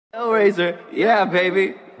Hellraiser, yeah,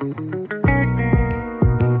 baby.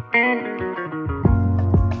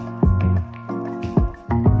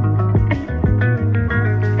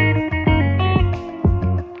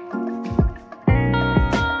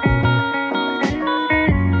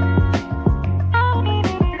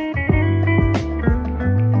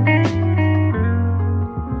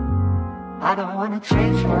 I don't wanna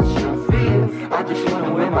change myself for you. I just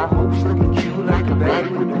wanna wear my hopes looking cute like a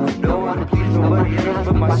baddie would do. Don't wanna please nobody else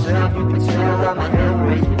but myself. You can tell I'm a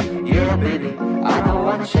Hellraiser, yeah baby. I don't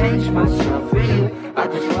wanna change myself for you. I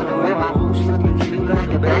just wanna wear my hopes looking cute like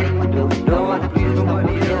a baddie would do. Don't wanna please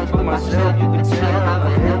nobody else but myself. You can tell I'm a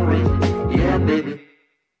Hellraiser, yeah baby.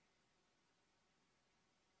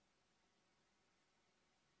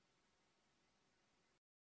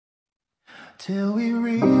 Till we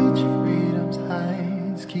reach freedom's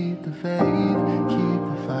heights, keep the faith, keep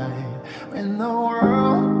the fight. When the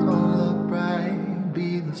world don't look bright,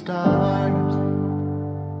 be the stars.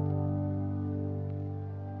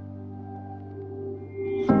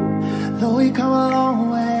 Though we come a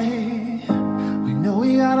long way, we know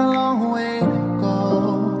we got a long way to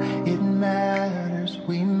go. It matters,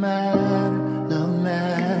 we matter, love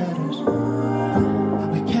matters.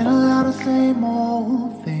 We can't allow the same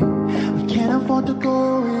old thing. Can't afford to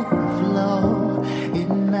go with the flow. It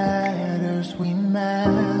matters, we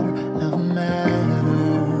matter, love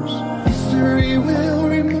matters. History will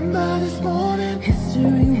remember this morning.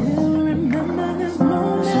 History will remember this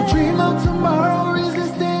morning. So dream of tomorrow,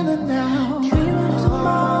 resisting the now. Dream of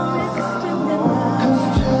tomorrow, resisting the now. 'Cause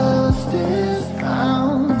justice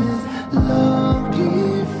found is love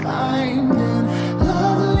defined, and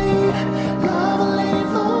love lead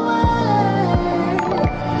the way.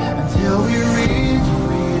 Until we reach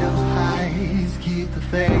freedom's heights, keep the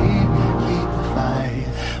faith, keep the fight.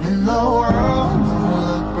 When the world don't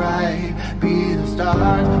look bright, be the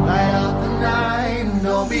stars, light up the night.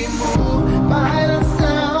 Don't be moved by the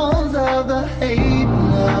sounds of the hate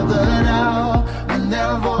and of the doubt. When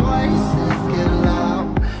their voices get loud,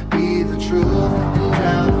 be the truth and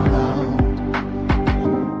drown out.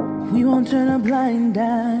 We won't turn a blind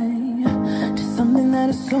eye to something that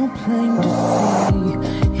is so plain to see.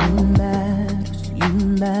 You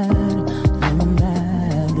matter, no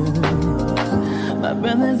matters. My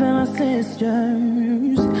brothers and my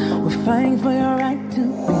sisters, we're fighting for your right to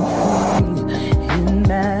be free. It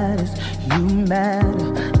matters, you matter,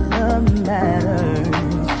 love matters.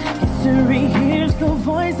 History hears the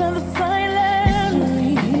voice of the silence.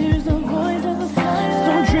 History hears the voice of the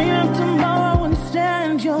silence. So dream of tomorrow and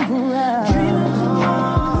stand your ground. Dream of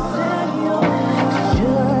tomorrow and stand your ground.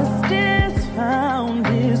 Justice found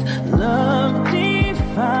is love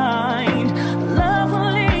defined. Love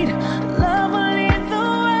will lead the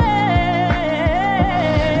way.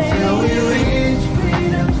 Till we reach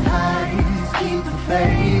freedom's heights, keep the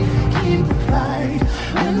faith, keep the fight.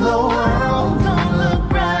 When the world don't look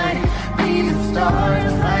bright, be the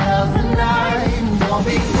stars, light up the night. Don't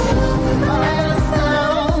be moved by the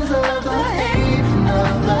sounds of the hate and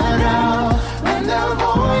of the doubt. When their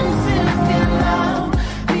voices get loud,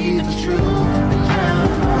 be the truth and drown.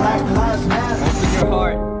 Black lives matter. Open your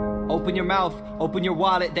heart, open your mouth, open your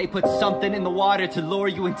wallet. They put something in the water to lure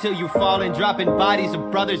you until you fall and dropping bodies of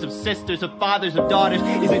brothers, of sisters, of fathers, of daughters.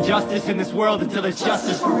 Isn't justice in this world until it's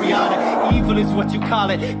justice for Rihanna. Evil is what you call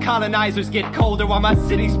it. Colonizers get colder while my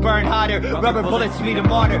cities burn hotter. Rubber bullets meet a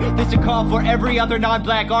martyr. This a call for every other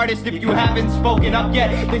non-black artist. If you haven't spoken up yet,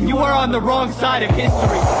 then you are on the wrong side of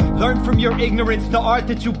history. Learn from your ignorance. The art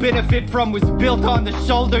that you benefit from was built on the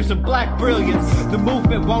shoulders of black brilliance. The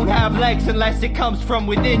movement won't have legs unless it comes from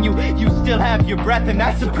within you. You still have your breath, and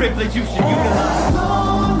that's a privilege you should utilize. As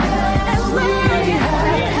long as we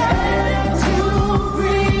have to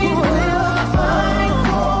breathe, we'll fight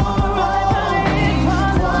for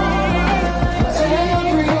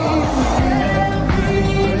every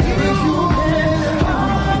human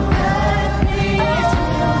heart that beats.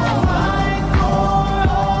 Fight for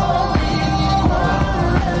all equality.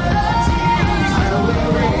 Till we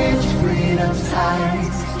reach freedom's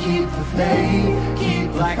heights, keep the faith, keep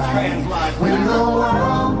the fight. When the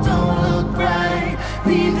world don't look bright,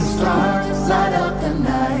 be the stars, light up the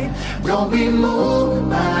night. Don't be moved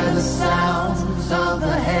by the sounds of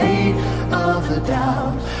the hate, of the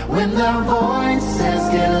doubt. When their voices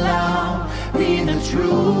get loud, be the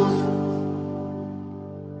truth.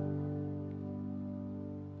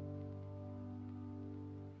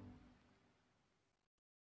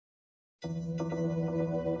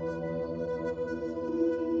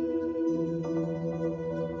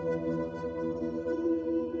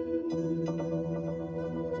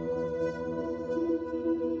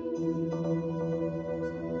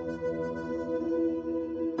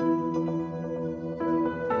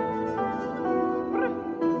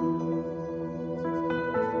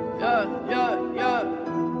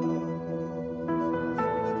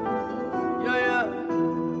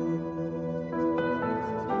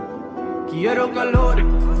 Quiero calor,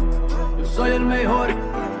 yo soy el mejor.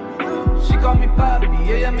 She called me papi,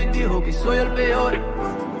 ella me dijo que soy el peor.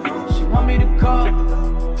 She want me to call,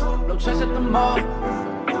 no chance at the mall.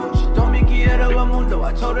 She told me quiero el mundo,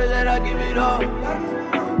 I told her that I give it all.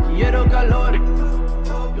 Quiero calor,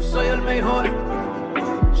 yo soy el mejor.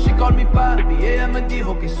 She called me papi, ella me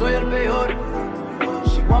dijo que soy el peor.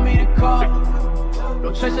 She want me to call,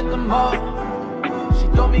 no chance at the mall. She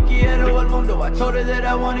told me quiero el mundo, I told her that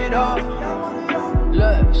I want it all.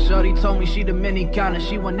 Look, shorty told me she Dominicana.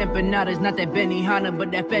 She want empanadas, not that Benihana,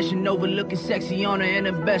 but that fashion over looking sexy on her. And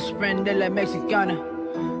her best friend de la mexicana.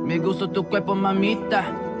 Me gusta tu cuerpo, mamita.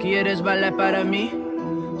 ¿Quieres bailar para mí?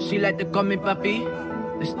 She like to call me papi.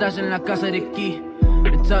 Estás en la casa de aquí.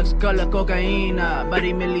 The tux color cocaína.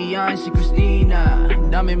 Body million, she Cristina.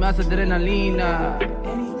 Dame más adrenalina.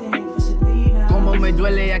 Como me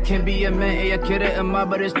duele, I can't be a man. Ella quiere amar,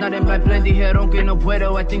 but it's not in my plan. Dijeron que no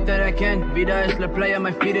puedo, I think that I can. Vida es la playa,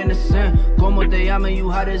 my feet in the sand. Como te llama, you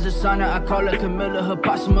hot as a sauna. I call her Camilla, her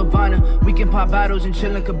possum Havana. We can pop bottles and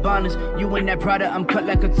chill in cabanas. You in that Prada, I'm cut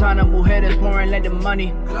like katana. Mujeres pouring like the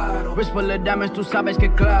money. Wrist full of diamonds, tú sabes que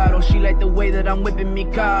claro. She like the way that I'm whipping me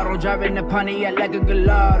caro. Driving the Pontiac like a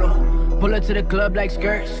Gallardo. Pull up to the club like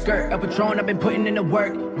skirt, skirt. A Patron, I've been putting in the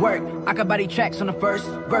work, work. I got body tracks on the first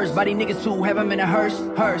verse. Body niggas too, have them in a hearse,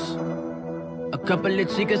 hearse. A couple of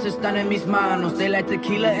chicas están en mis manos. They like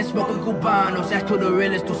tequila and smoking cubanos. That's to the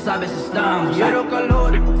realest, tú sabes estamos. Quiero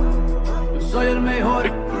calor, yo soy el mejor.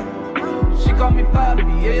 She called me papi,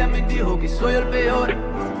 ella me dijo que soy el peor.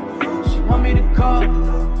 She want me to call,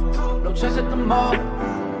 no chance at the mall.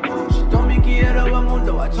 She told me quiero el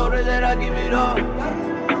mundo, I told her that I give it all.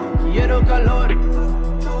 Quiero calor,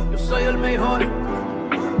 yo soy el mejor.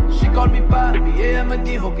 She called me papi, ella me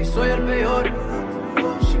dijo que soy el peor.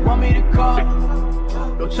 She want me to call,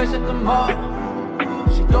 no chase at the mall.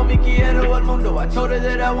 She told me quiero el mundo, I told her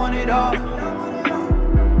that I want it all.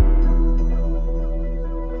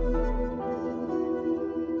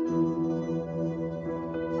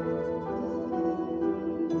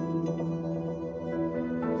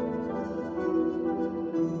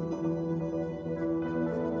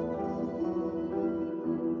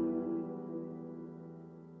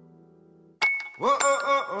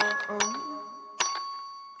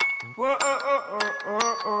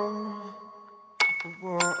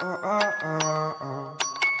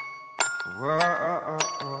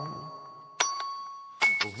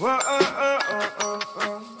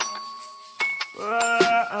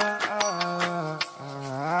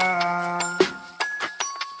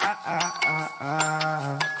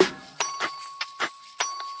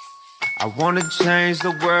 I wanna change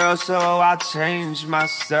the world, so I change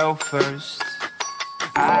myself first.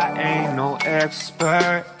 I ain't no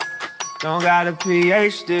expert, don't got a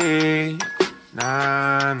PhD.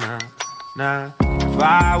 Nah, nah, nah. If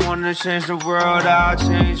I wanna change the world, I'll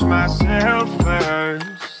change myself first.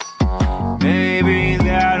 Maybe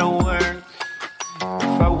that'll work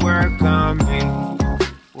if I work on me.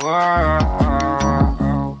 Whoa.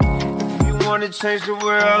 If you wanna change the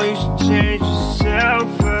world, you should change yourself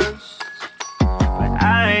first. But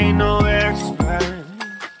I ain't no expert,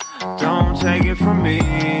 don't take it from me.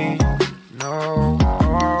 No.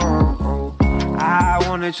 I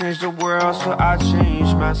wanna change the world, so I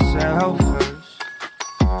change myself first.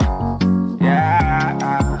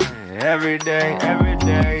 Yeah, every day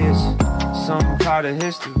is some part of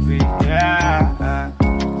history. Yeah.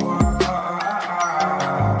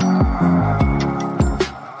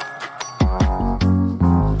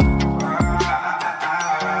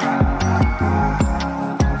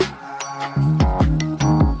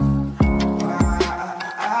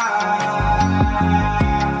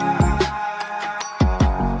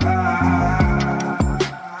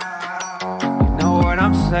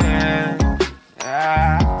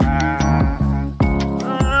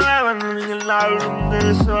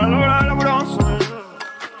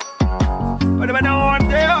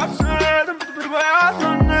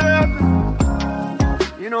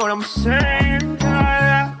 You know what I'm saying?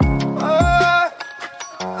 Yeah.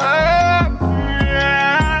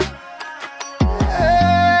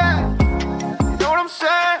 Yeah. You know what I'm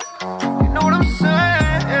saying? You know what I'm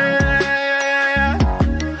saying?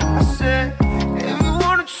 I said, if you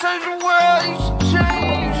wanna change the world, you should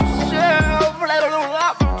change yourself.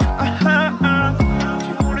 If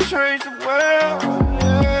you wanna change the world,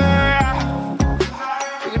 yeah,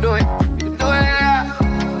 you can do it. You can do it. I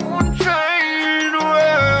wanna change the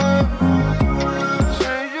world.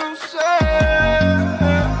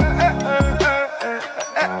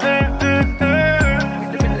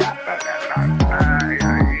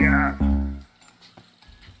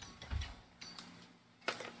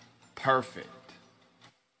 perfect.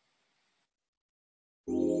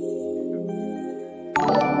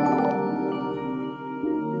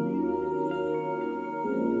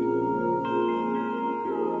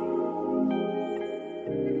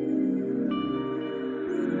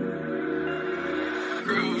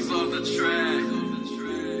 Grooves on the track.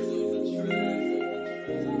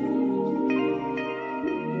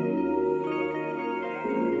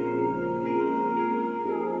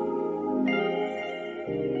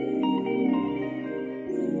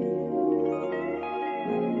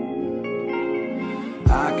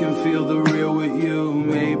 I can feel the real with you,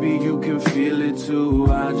 maybe you can feel it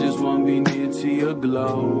too. I just wanna be near to your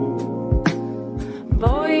glow.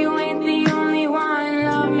 Boy, you ain't the only one,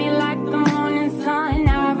 love me like the morning sun.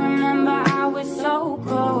 I remember I was so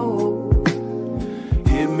cold.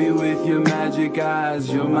 Hit me with your magic eyes,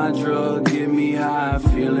 you're my drug, get me high,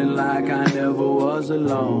 feeling like I never was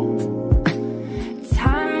alone.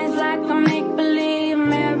 Time is like a make-believe,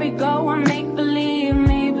 merry-go, I make-believe.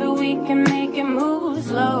 Maybe we can make it move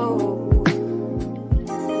slow.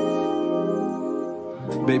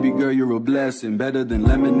 Baby girl, you're a blessing. Better than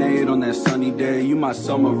lemonade on that sunny day. You my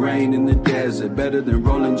summer rain in the desert. Better than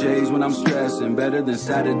rolling J's when I'm stressing. Better than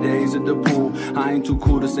Saturdays at the pool. I ain't too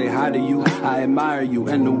cool to say hi to you. I admire you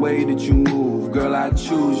and the way that you move. Girl, I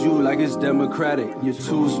choose you like it's democratic. You're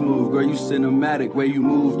too smooth, girl, you cinematic. Way you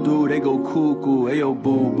move through, they go cuckoo. Ayo,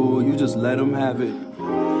 boo-boo, you just let them have it.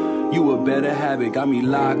 You a better habit, got me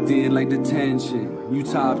locked in like detention. You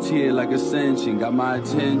top tier like Ascension, got my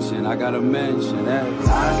attention, I gotta mention that.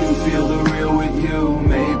 I can feel the real with you,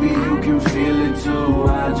 maybe you can feel it too.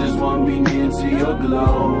 I just wanna be near to your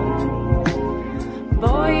glow.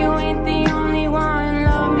 Boy, you ain't the only one,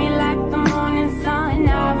 love me like the morning sun.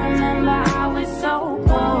 I remember I was so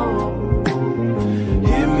cold.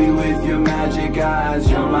 Hit me with your magic eyes,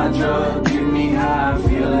 you're my drug, get me high,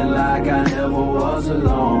 feeling like I never was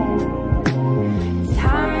alone.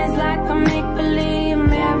 Time is like a make-believe,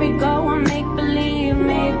 merry-go, I make-believe.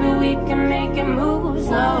 Maybe we can make it move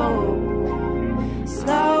slow.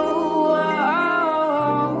 Slow.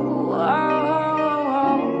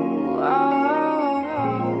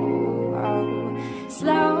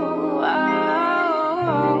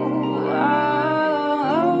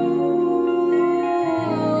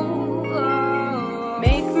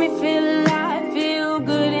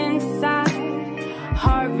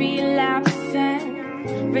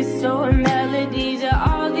 Restoring melodies of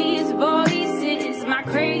all these voices. My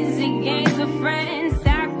crazy games of friends.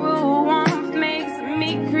 Sacral warmth makes me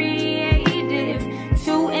creative.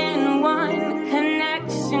 2 in 1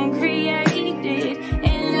 connection created.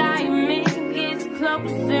 Enlightenment gets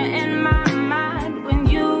closer in my mind when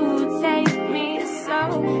you take me so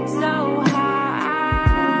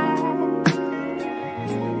high.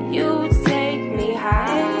 You take me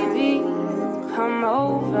high, baby. Come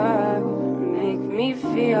over. Me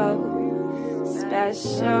feel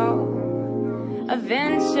special.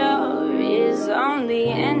 Adventure is only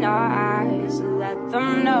in our eyes. Let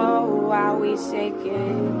them know why we take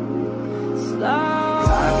it slow.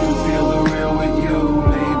 I can feel the real with you,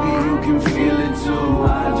 maybe you can feel it too.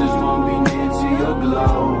 I just wanna be near to your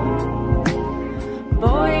glow.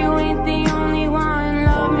 Boy, you ain't the only one,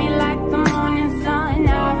 love me like the morning sun.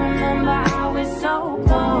 I remember I was so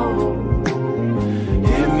cold.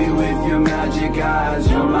 Your magic eyes,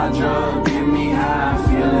 you're my drug, get me high,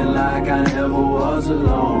 feeling like I never was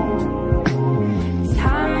alone.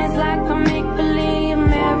 Time is like a make-believe,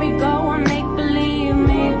 merry-go, I make-believe.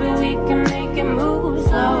 Maybe we can make it move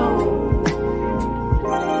slow.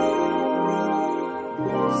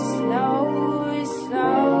 Slow,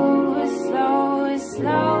 slow, slow,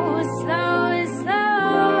 slow, slow, slow.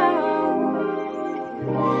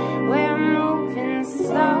 We're moving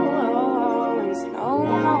slow in slow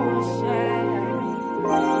motion.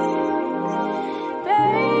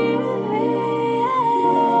 Baby,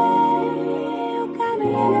 you got me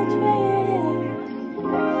in a dream.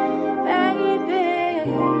 Baby,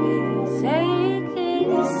 take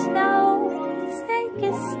it slow, take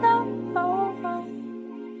it slow.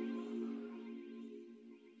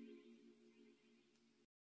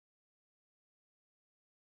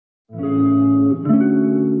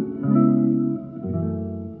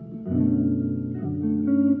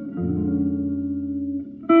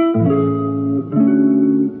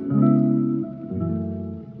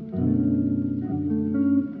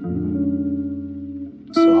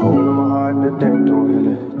 Think, don't feel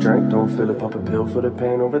it, drink, don't feel it, pop a pill for the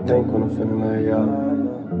pain, overthink when I'm feeling like y'all.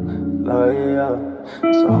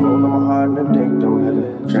 It's a hole in my heart and the dick don't hit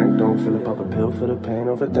it. Drink, don't feel it, pop a pill for the pain.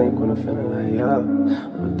 Overthink when I'm feeling like,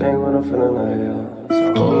 overthink when I'm feeling like,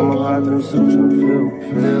 It's a hole in my heart that I'm still trying to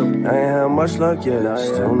feel. I ain't had much luck yet,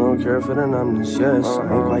 still no cure for the numbness, yes.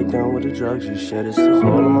 I ain't quite done with the drugs and shit. It's a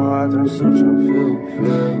hole in my heart that I'm still trying to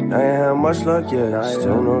feel. I ain't had much luck yet,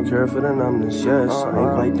 still no cure for the numbness, yes. I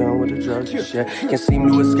ain't quite done with the drugs and shit. Can't seem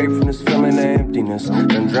to escape from this feeling of emptiness.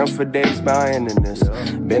 Been dreamt for days by ending this.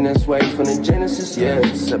 Been this way from the genesis, yeah.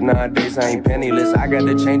 Except nowadays I ain't penniless. I got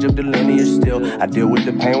to change up the lineage still. I deal with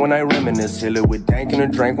the pain when I reminisce. Heal it with dank and a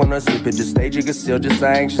drink when I sip it. The stage you can still just so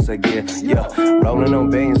anxious I get. Yeah, rolling on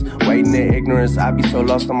billions, waiting in ignorance. I be so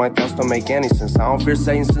lost on my thoughts don't make any sense. I don't fear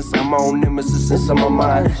Satan since I'm my own nemesis. Since I'm my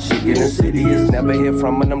mind, shit get insidious. Never hear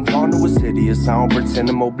from it, I'm drawn to what's hideous. I don't pretend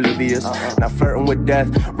I'm oblivious. Not flirting with death,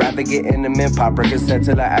 rather get intimate. Pop records set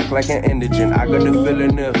till I act like an indigent. I got the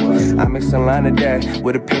feeling if I mix a line of that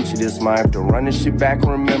with a pinch of this. Might have to run this shit back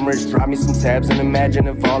and remember it. Drop me some tabs and imagine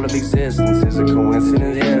if all of existence is a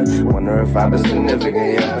coincidence, yeah. Wonder if I've been significant,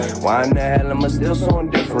 yeah. Why in the hell am I still so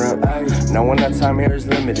indifferent? Knowing that time here is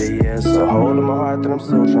limited, yeah. So hold in my heart that I'm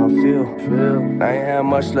still trying to feel. I ain't had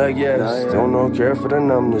much luck yet, still no cure for the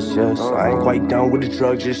numbness, yes. I ain't quite done with the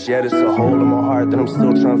drugs just yet. It's a hole in my heart that I'm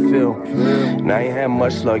still trying to feel. And I ain't had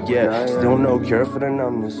much luck yet, still no cure for the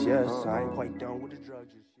numbness, yes. I ain't quite done with the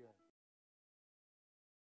drugs just yet.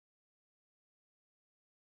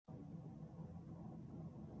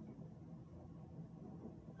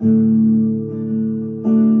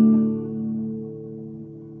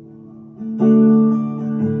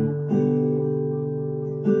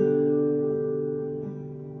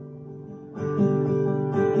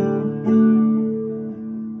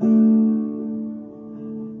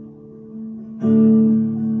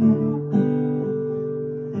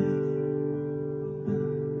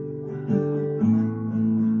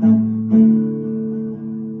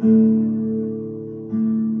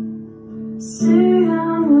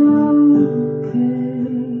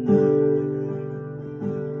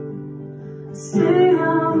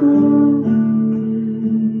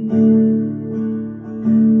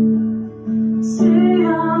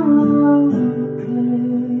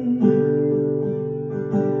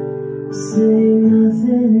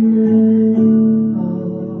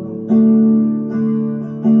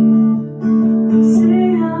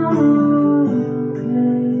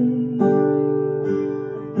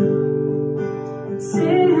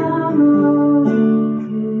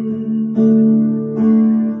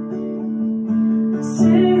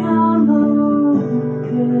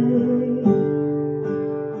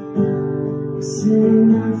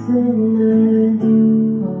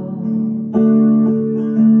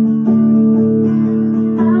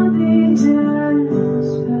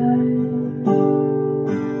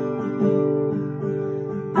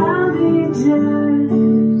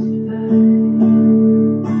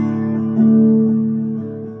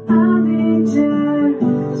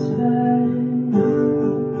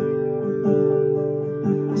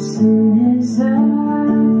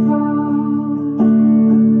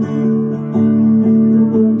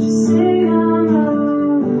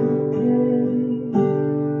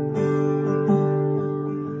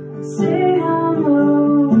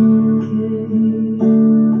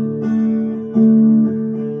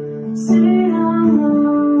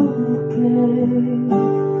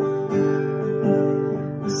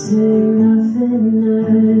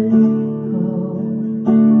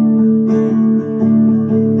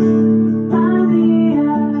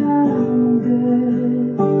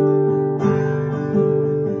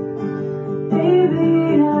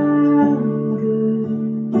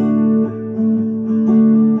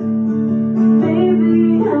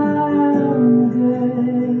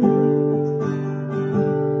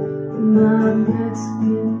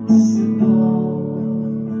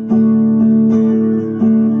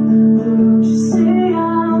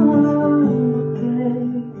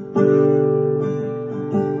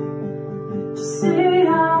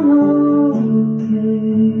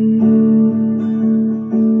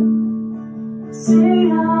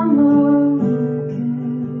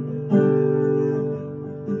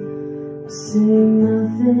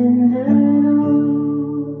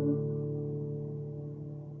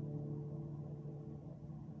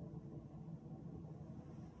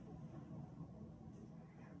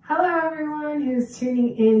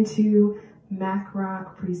 Tuning into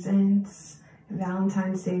Macrock presents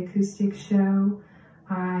Valentine's Day acoustic show.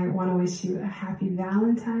 I want to wish you a happy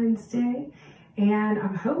Valentine's Day, and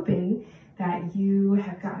I'm hoping that you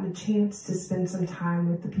have gotten a chance to spend some time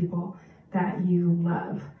with the people that you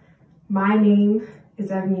love. My name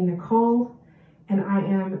is Ebony Nicole, and I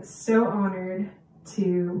am so honored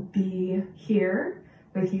to be here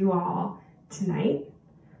with you all tonight.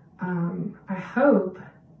 I hope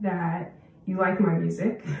that you like my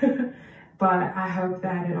music, but I hope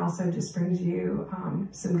that it also just brings you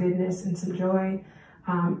some goodness and some joy.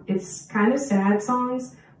 It's kind of sad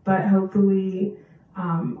songs, but hopefully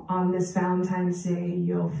on this Valentine's Day,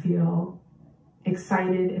 you'll feel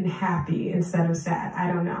excited and happy instead of sad. I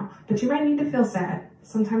don't know, but you might need to feel sad.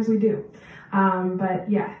 Sometimes we do. But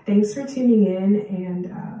yeah, thanks for tuning in, and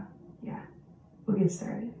yeah, we'll get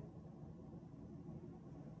started.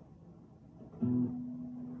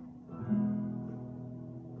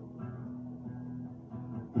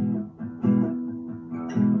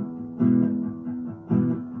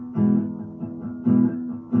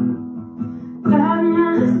 Got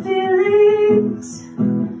my feelings,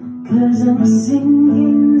 'cause I'm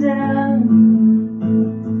sinking down,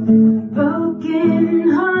 broken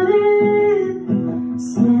hearted,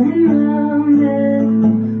 spinning round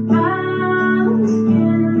and round.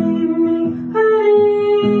 Can't leave me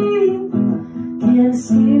hurting, can't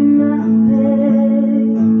see my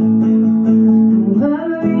pain. Don't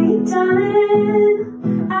worry, darling,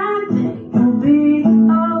 I think we'll be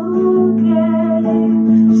okay.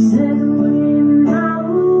 Just let the wind blow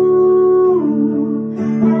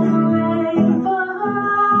and the rain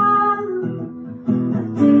fall. I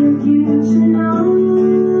think you should know.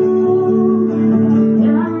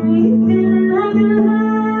 Got me feeling like a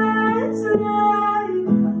last night.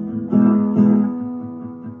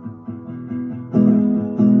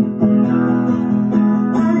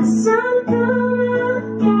 Let the sun come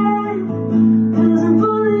again, 'cause I'm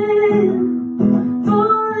falling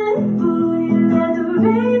for you. Let the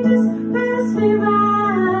rain just pass me by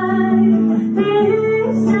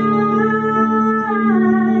this time.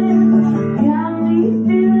 Got me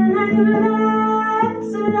feeling like a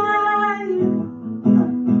last night.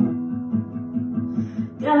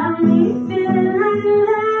 Got me feeling like a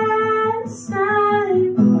last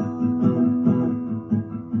night.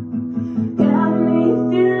 Got me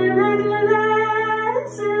feeling like a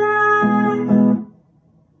last night.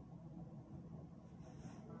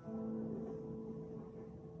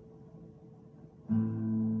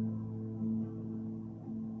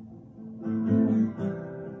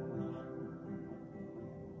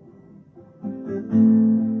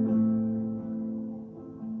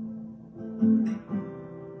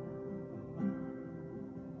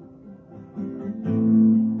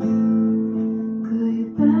 Girl, you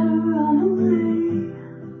better run away.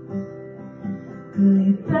 Girl,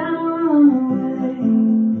 you better run away.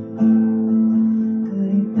 Girl,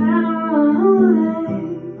 you better run away.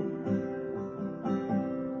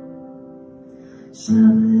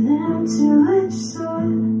 Sharper than a two-edged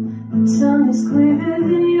sword, your tongue is quicker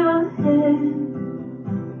than your head.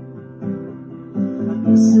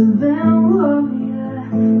 Must have been a warrior,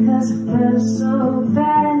 'cause I fell so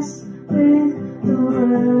fast with the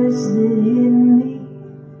words that hit me.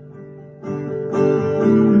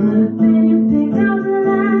 Caught up in you, picked out the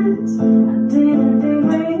lines. I didn't think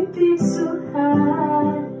we'd be so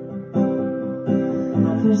high.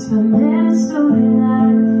 First 5 minutes so I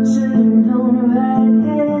should've known right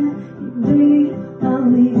then you'd be my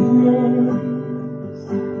weakness.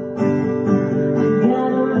 I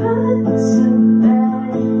gotta run so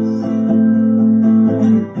fast,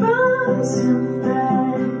 run so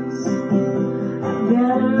fast. I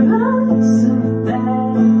gotta run so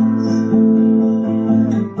fast,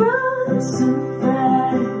 run so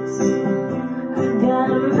fast. I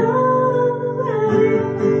gotta run away,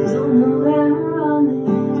 don't know where I'm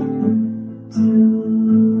running to.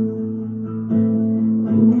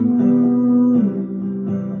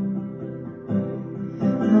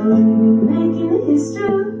 I'll be making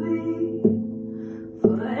history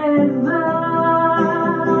forever.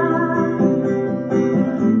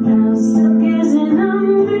 Now stuck as an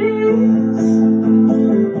embrace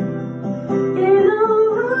in a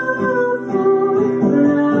world full of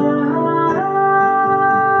love.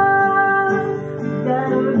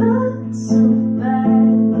 Gotta run so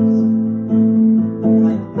fast,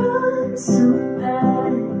 run so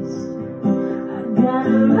fast. I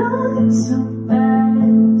gotta run so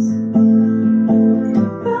fast,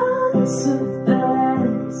 run so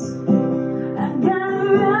fast. I gotta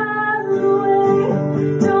run away,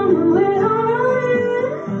 don't know where I'm running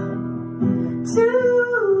to.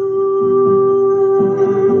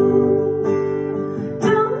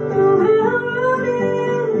 Don't know where I'm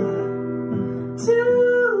running to.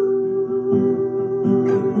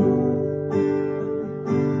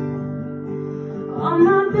 On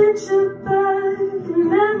my picture perfect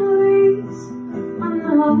memories, I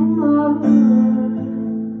know.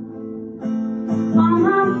 On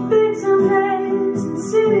my victim heads,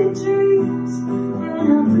 city trees and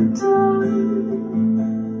out the door.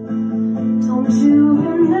 Don't you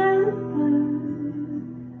remember?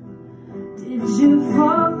 Did you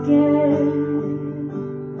forget?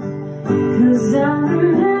 'Cause I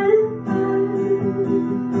remember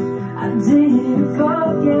I didn't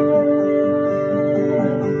forget.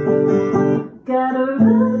 Gotta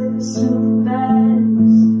run so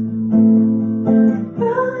fast,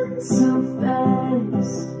 run so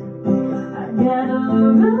fast. I gotta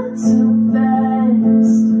run so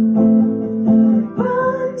fast,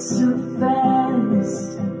 run so fast.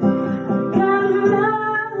 I gotta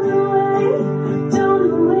run away, don't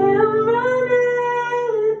know where I'm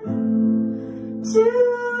running to.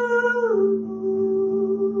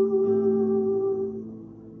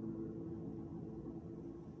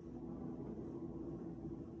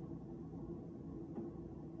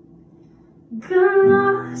 Got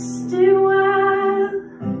lost a while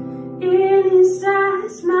in his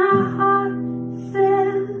eyes, my heart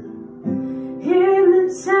fell,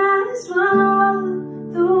 hypnotized while all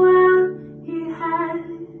the while he had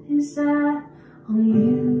his eye on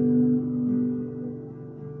you.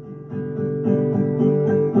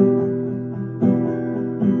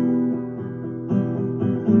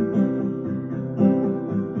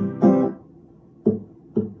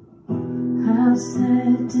 I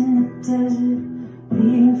slept in the desert,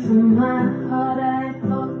 beating from my heart. I had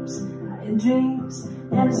hopes, I had dreams,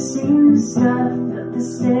 never seen the stuff but the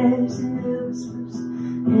stairs, and this was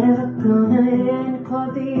never gonna end.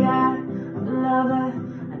 Caught the eye of a lover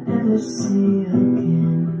I never see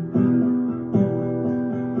again.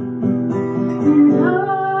 No,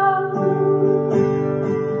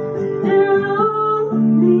 they're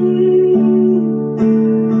lonely,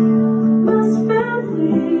 must be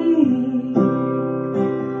weak.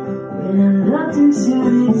 When I looked into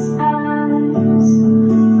his eyes,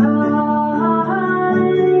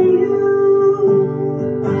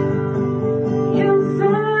 you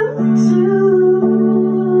felt too.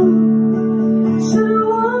 Should've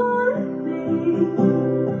warned me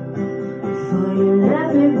before you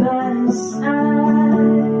left me by his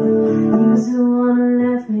side. He was the one who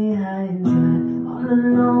left me high and dry, all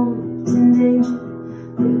alone, in danger,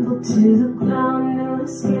 labeled to the ground. Knew I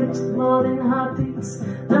skipped more than heartbeats.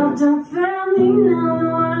 Love don't fail me now, no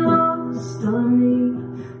one lost on me.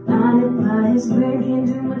 Blinded by his brain, can't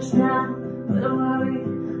do much now, but I worry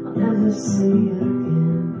I'll never see you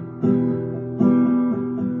again.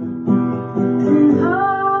 And oh,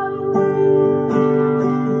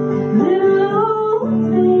 little old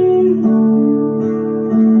me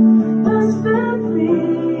must be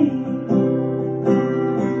weak.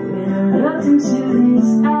 When I looked into his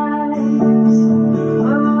eyes,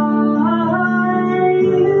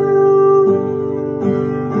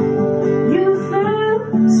 you felt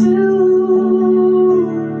too.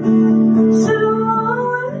 Should've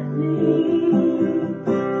warned me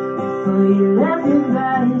before you left me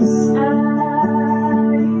by his side.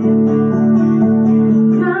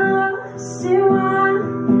 Lost in one,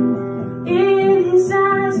 in his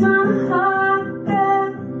eyes, my heart fell,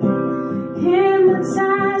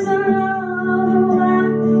 hypnotized on all the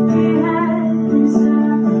while he had his eye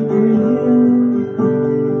on you.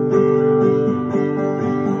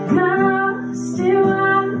 Lost in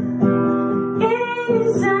one, in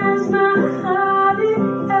his eyes, my heart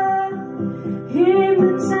fell,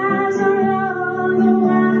 hypnotized on all the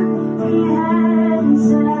while he had his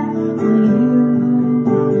eye on you.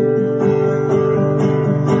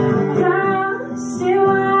 Lost in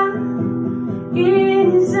one, in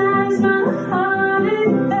his eyes, my heart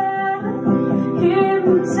fell,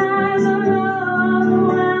 hypnotized on all the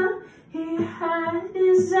while he had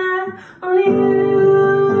his eye on you.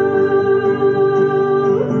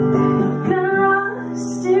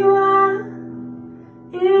 Lost in one,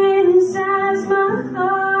 in his eyes, my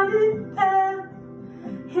heart fell,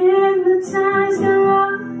 hypnotized and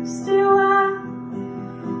lost in one,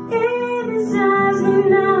 in his eyes, but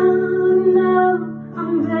now I know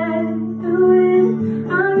I'm better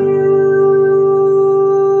without you.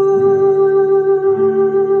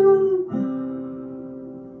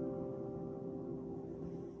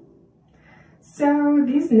 So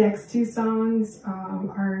these next two songs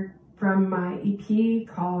are from my EP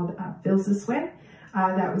called Feels This Way.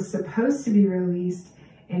 That was supposed to be released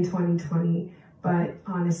in 2020, but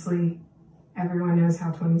honestly, everyone knows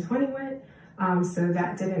how 2020 went, so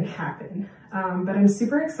that didn't happen. But I'm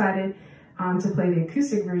super excited to play the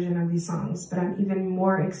acoustic version of these songs, but I'm even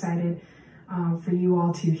more excited for you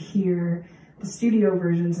all to hear the studio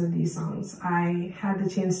versions of these songs. I had the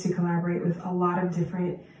chance to collaborate with a lot of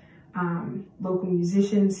different local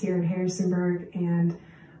musicians here in Harrisonburg, and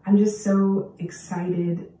I'm just so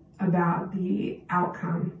excited about the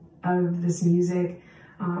outcome of this music.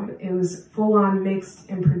 It was full-on mixed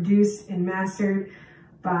and produced and mastered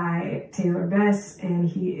by Taylor Bess, and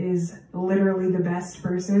he is literally the best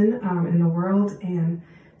person in the world. And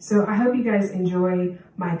so I hope you guys enjoy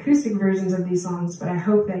my acoustic versions of these songs, but I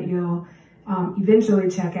hope that you'll eventually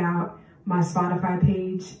check out my Spotify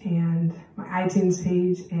page and my iTunes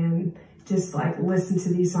page and just like listen to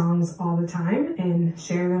these songs all the time and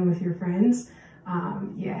share them with your friends.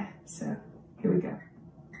 Yeah, so here we go.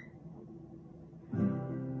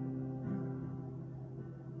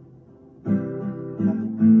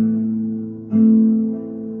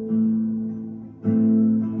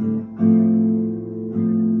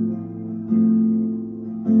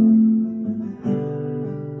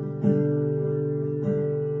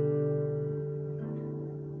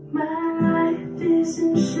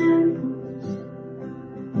 In shambles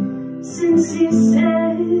since you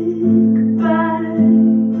said goodbye.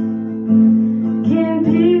 Can't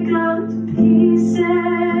pick up the pieces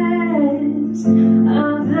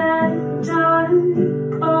of that dark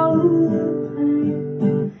cold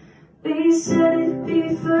night. We said it'd be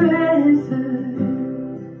forever.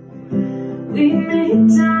 We made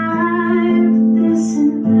time for this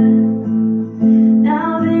and that.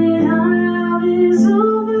 Now that our love is over,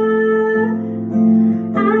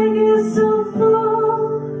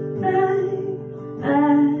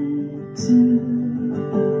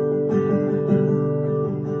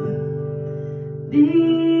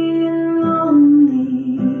 being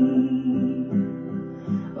lonely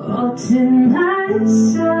all to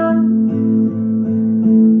myself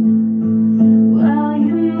while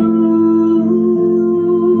you move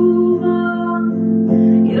on.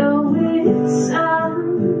 You're with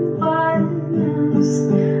someone else.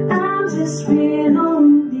 I'm just real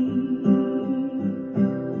lonely.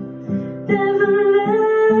 Never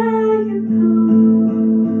let you go.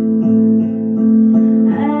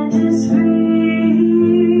 I just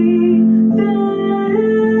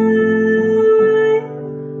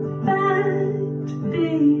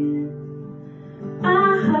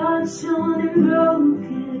torn and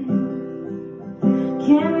broken,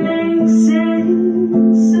 can't make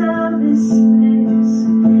sense of this space.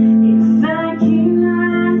 If I keep my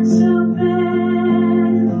eyes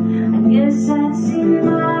open, I guess I'd see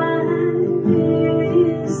my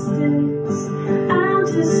mistakes. I'll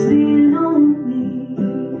just be lonely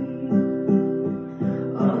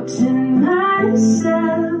all to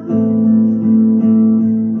myself.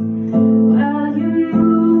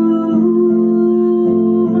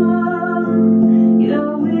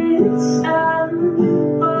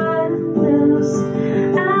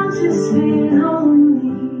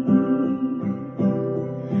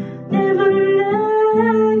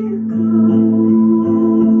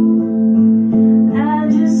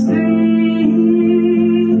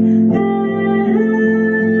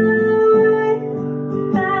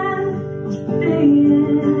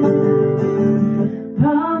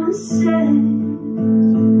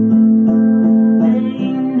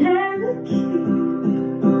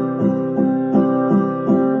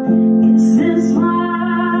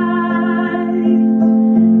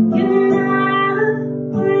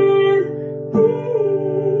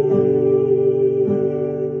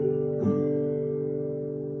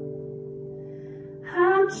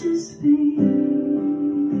 Just be.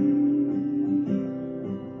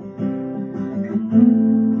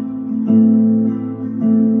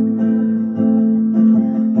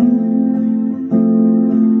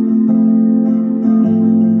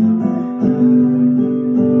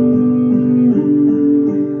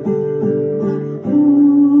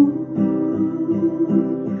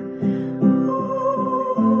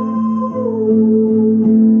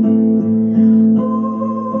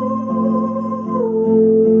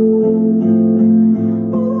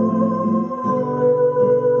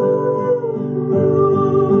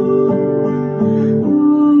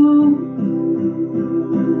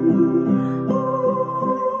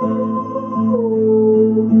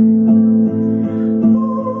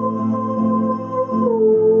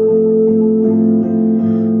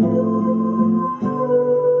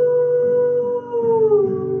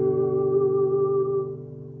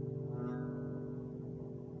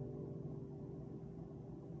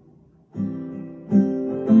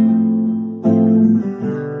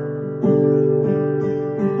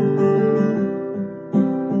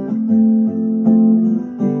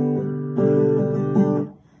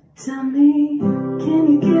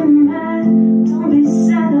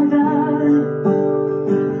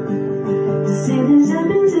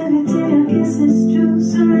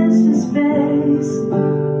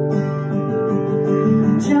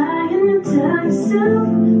 Trying to tell yourself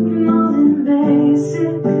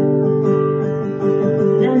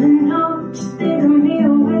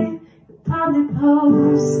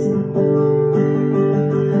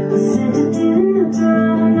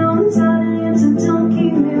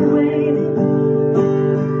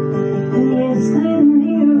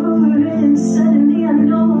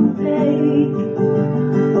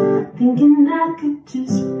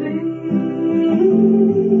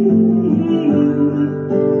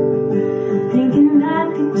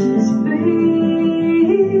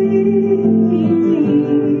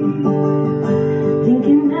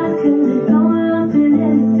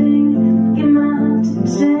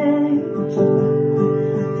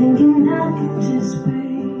could just breathe.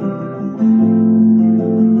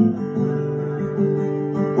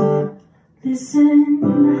 Listen, I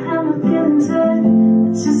have my feelings hurt,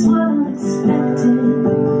 it's just what I'm expecting.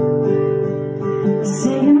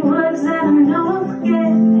 Saying words that I know I'll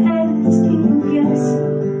forget, hey, let's keep them guessing.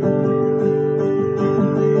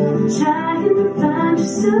 Trying to find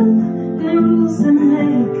yourself in the rules they're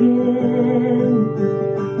making.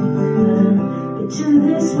 Picture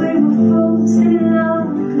this way before, say love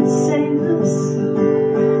could save us.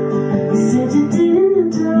 You said you didn't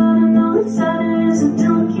do it, I know it's harder, so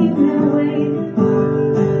don't keep me waiting.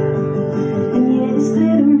 And yet it's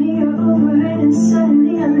clear to me you're over it, and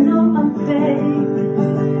suddenly I know I'm fake.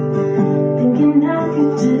 Thinking I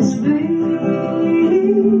could just breathe.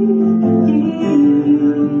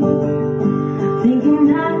 Thinking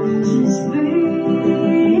I could just breathe.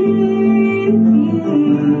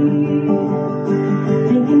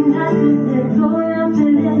 Thinking I could let go and I'll do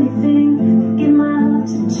anything to get my heart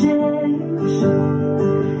to change.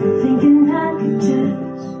 Thinking I could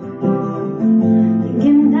just,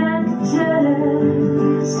 thinking I could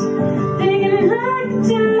just, thinking I could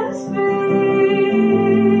just breathe.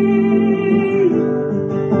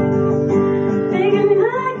 Thinking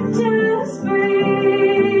I could just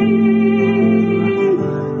breathe.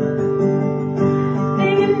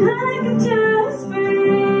 Thinking I could just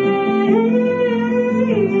breathe.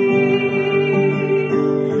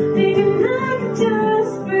 Thinking I could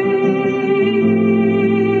just breathe.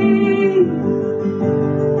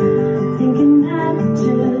 Thinking I could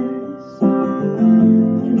just,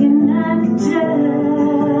 thinking I could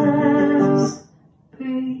just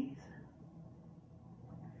breathe.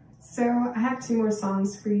 So I have 2 more songs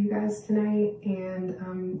for you guys tonight, and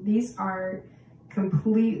these are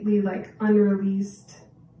completely like unreleased,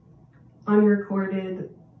 unrecorded.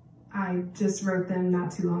 I just wrote them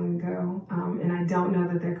not too long ago, and I don't know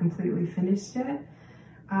that they're completely finished yet.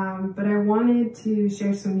 But I wanted to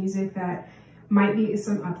share some music that might be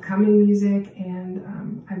some upcoming music, and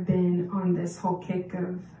I've been on this whole kick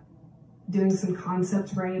of doing some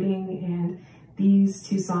concept writing, and these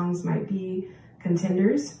 2 songs might be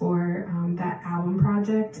contenders for that album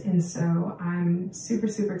project, and so I'm super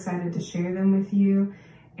excited to share them with you,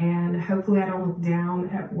 and hopefully I don't look down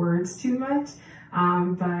at words too much,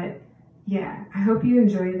 but yeah, I hope you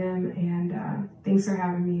enjoy them, and thanks for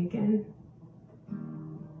having me again.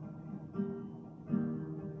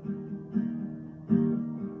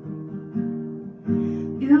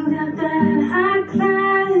 You got that high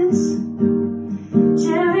class,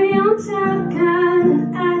 cherry on top kind of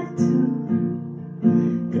attitude.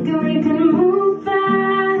 Thinking we can move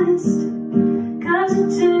fast, 'cause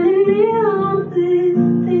you're turning me on with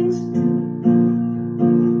things to do.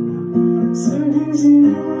 Something's in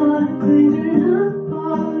the water, craving up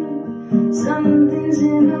on you. Something's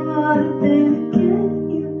in the water, baby, can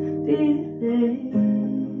you feel it?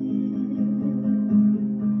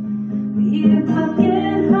 You could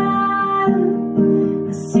get higher,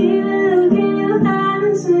 I see the look in your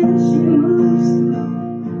eyes when she moves through.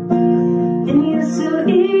 And you're so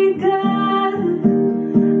eager, I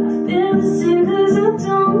feel the same 'cause I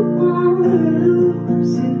don't want to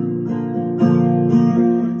lose you.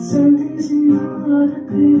 Something's in the water,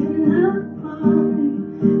 creeping up on me.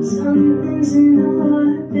 Something's in the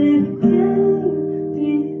water, baby, can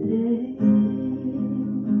you feel it?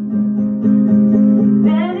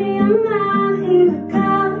 Ready or not, here it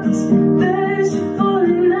comes. First you fall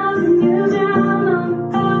in love and you drown on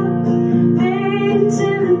top. Fade to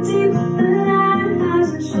the deep, the light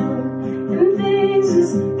hasn't shown, and things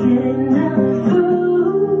just cannot go.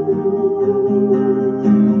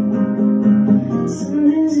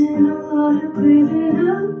 Something's in the water, creeping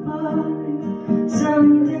up on me.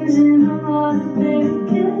 Something's in the water, baby,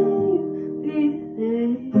 can you feel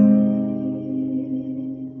it?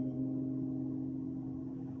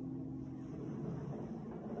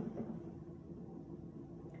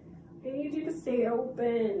 I need you to stay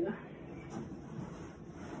open.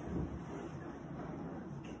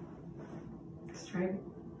 Let's try it.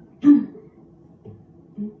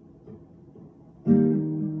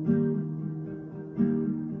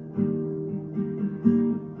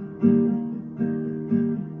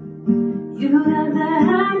 You got that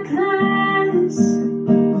high class,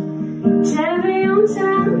 cherry on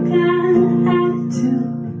top kind of attitude.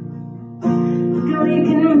 Thinking we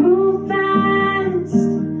can move fast,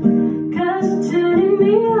 'cause you're turning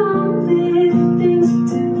me on with things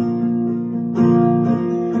to do.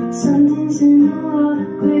 Something's in the water,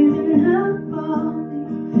 craving up on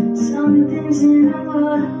me. Something's in the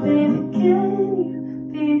water, baby, can you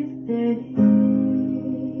feel it?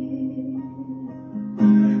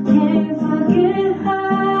 Can't forget her.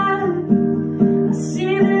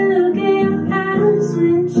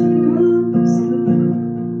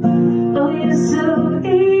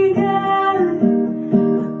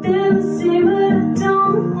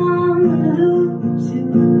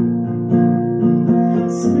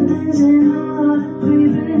 Something's in the water,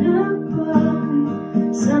 creeping up on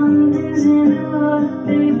me. Something's in the water,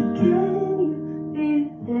 baby, can you feel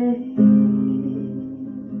it?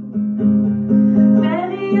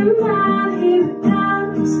 Ready or not, here it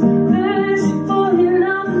comes. First you fall in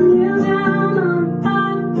love and you're down on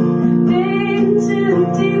top. Fade into the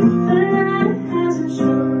deep, the light hasn't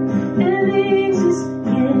shown. And things just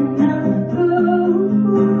cannot go.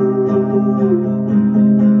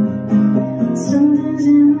 Something's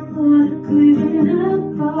in the water, creeping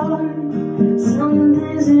up on me.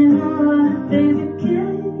 Something's in the water, baby,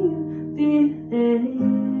 can you feel it?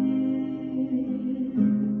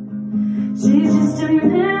 She's just a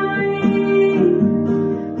memory,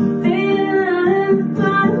 fading out and the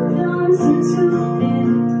bottom comes into it.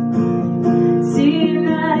 Seeing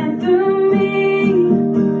right through me,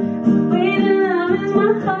 waiting love as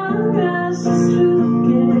my heart rushes through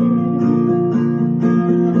again.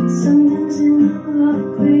 Something's in the water,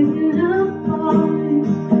 creeping up on me.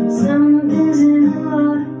 Something's in the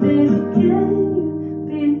water, baby, can you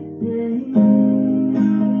feel it?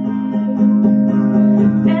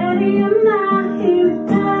 Ready or not, here it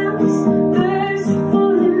comes. First you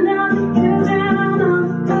fall in love and you're down on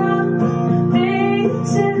the floor. Fade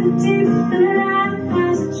to the deep, the light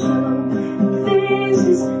hasn't shown. Things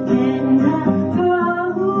just cannot go.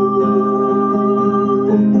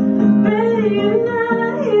 Ready or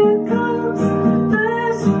not, here it comes.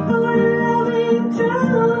 First you fall in love and you're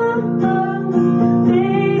down on the floor.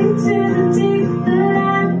 Fade to the deep, the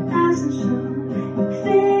light hasn't shown.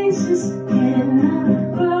 Things just cannot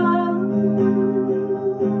go.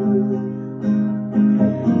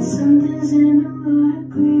 Something's in the water,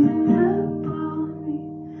 creeping up on me.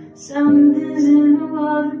 Something's in the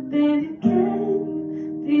water, baby, can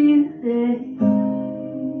you feel it?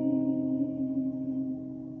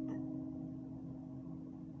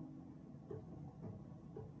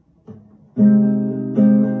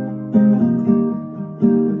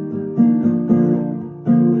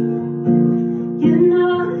 You know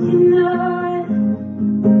it.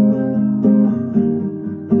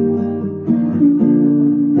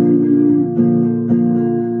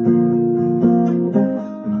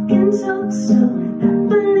 Walking so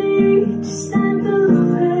happily, just like the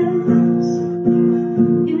rest.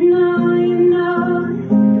 You know it.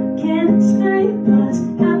 Can't explain what's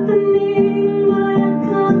happening, but I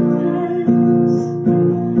confess.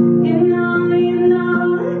 You know it.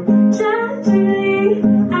 Tragically,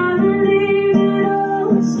 I believe it all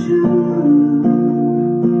was true.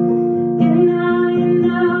 You know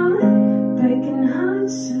it. Breaking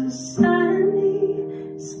hearts so suddenly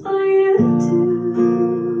is what you do.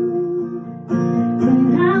 And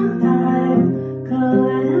now I'm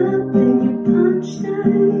caught up in your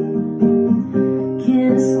punchline.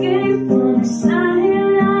 Can't escape from your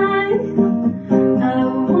sideline. I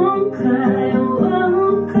won't cry, I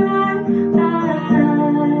won't cry.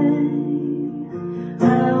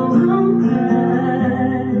 I won't cry.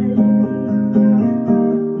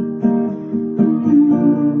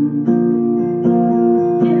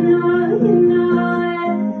 You know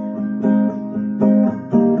it.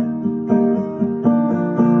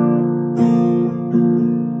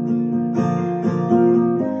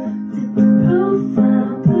 Did the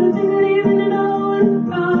profile perfect, leaving it all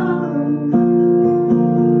wrong.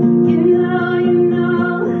 You know,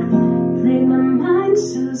 played my mind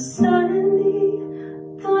so suddenly,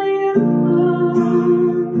 thought you were.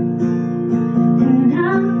 And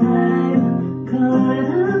now I'm caught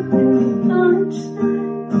up in your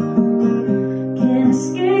punchline. Can't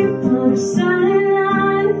escape from your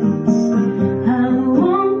sidelines. I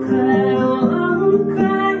won't cry, I won't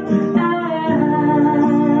cry.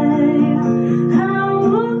 I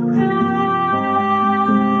won't cry.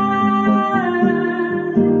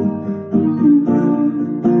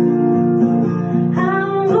 I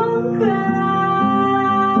won't cry.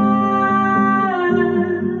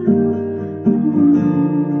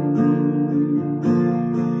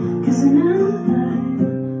 'Cause now I'm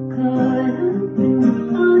caught up in the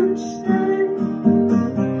punchline.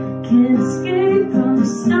 Can't escape from the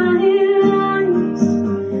sidelines.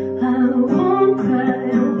 I won't cry,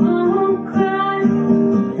 I won't cry.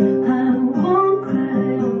 I won't cry,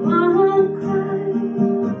 I won't cry.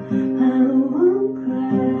 I won't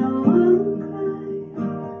cry, I won't cry.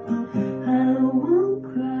 I won't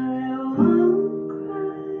cry, I won't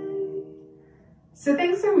cry. So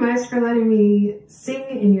thanks so much for letting me sing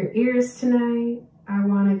in your ears tonight. I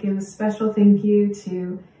want to give a special thank you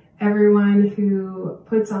to everyone who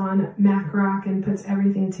puts on Macrock and puts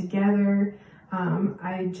everything together.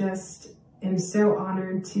 I just am so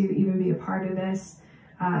honored to even be a part of this.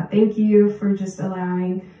 Thank you for just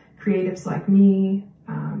allowing creatives like me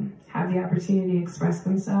have the opportunity to express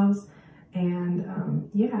themselves and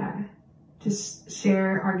yeah, just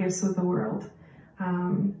share our gifts with the world.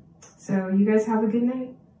 So you guys have a good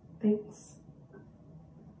night. Thanks.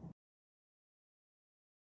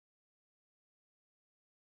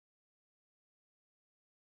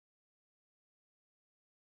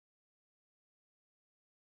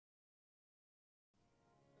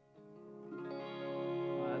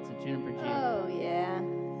 Juniper Tree. Oh, yeah.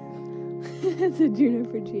 It's a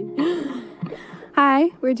Juniper Tree.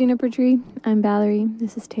 Hi, we're Juniper Tree. I'm Valerie.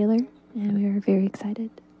 This is Taylor. And we are very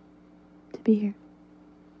excited to be here.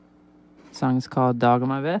 The song is called Dog on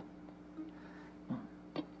My Bed.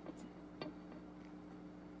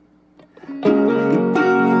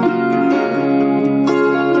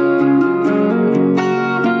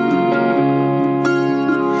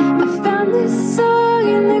 I found this song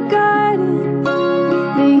in the garden.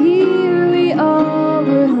 The year we all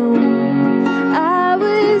were home, I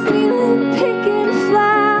was kneeling picking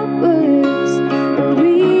flowers, or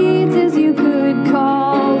weeds as you could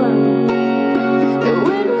call them. The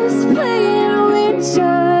wind was playing wind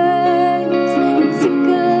chimes and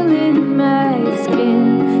tickling my skin,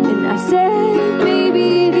 and I said,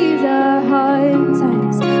 baby, these are hard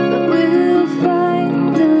times, but we'll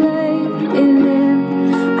find a light in them.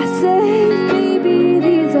 I said, baby,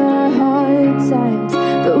 these are hard times,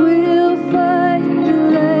 but we'll find a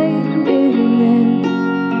light in them.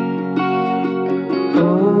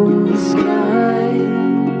 Oh, sky,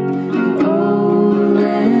 oh,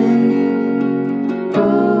 land,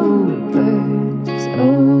 oh, birds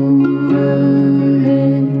overhead,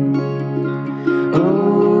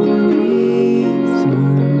 oh, leaves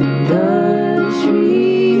on the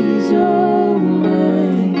trees, oh,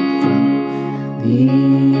 my family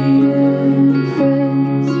and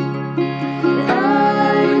friends. I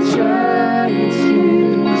try to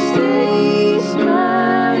stay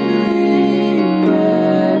smiling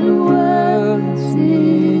when what's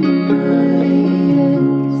in my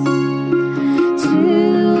hands,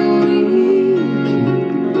 till we can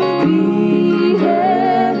be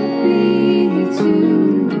happy together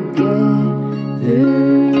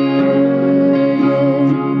again.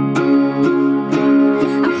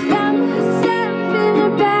 I found myself in the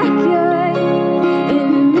backyard in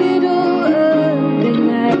the middle of the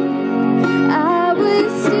night. I was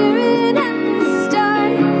staring at the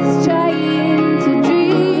stars, trying to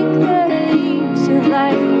drink the ancient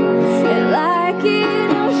light. And like an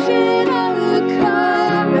ocean of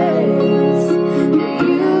currents, the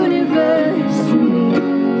universe to me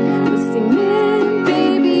was singing,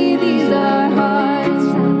 baby, these are hard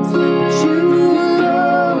times, but you will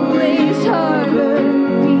always harbor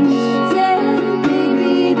me. Said,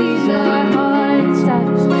 baby, these are hard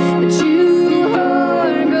times, but you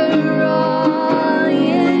harbor all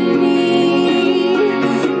in me.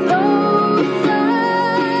 Those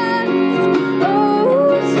signs,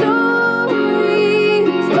 oh,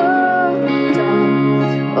 stories, oh, dawn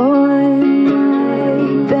on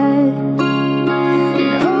my bed.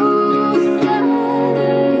 Oh, sun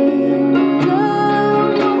in the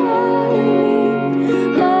morning,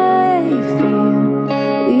 my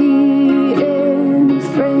family and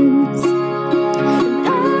friends.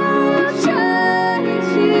 I'll try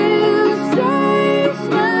to stay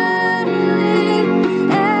smiling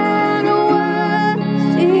and what's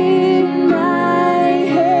in my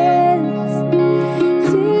hands,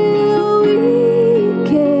 till we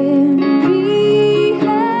can be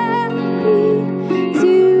happy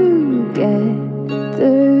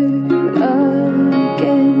together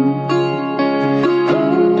again.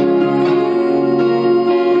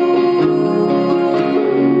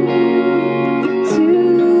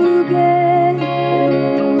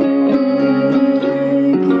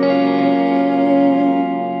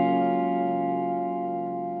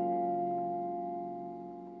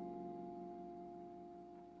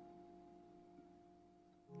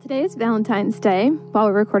 Today is Valentine's Day while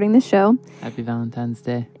we're recording the show, Happy Valentine's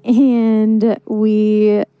Day. and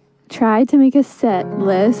we tried to make a set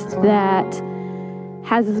list that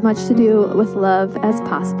has as much to do with love as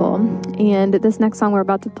possible. And this next song we're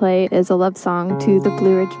about to play is a love song to the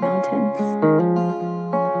Blue Ridge Mountains.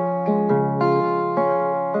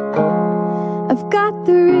 I've got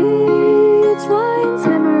the ridge lines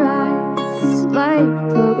memorized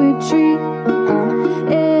like poetry,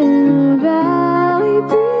 and the valley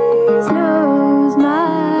breeze knows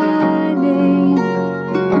my name.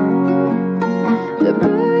 The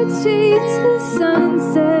birds chase the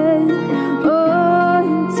sunset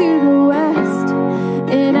into the west,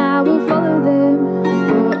 and I will follow them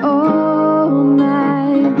for all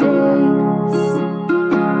my days.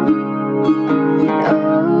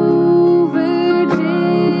 Oh, Virginia.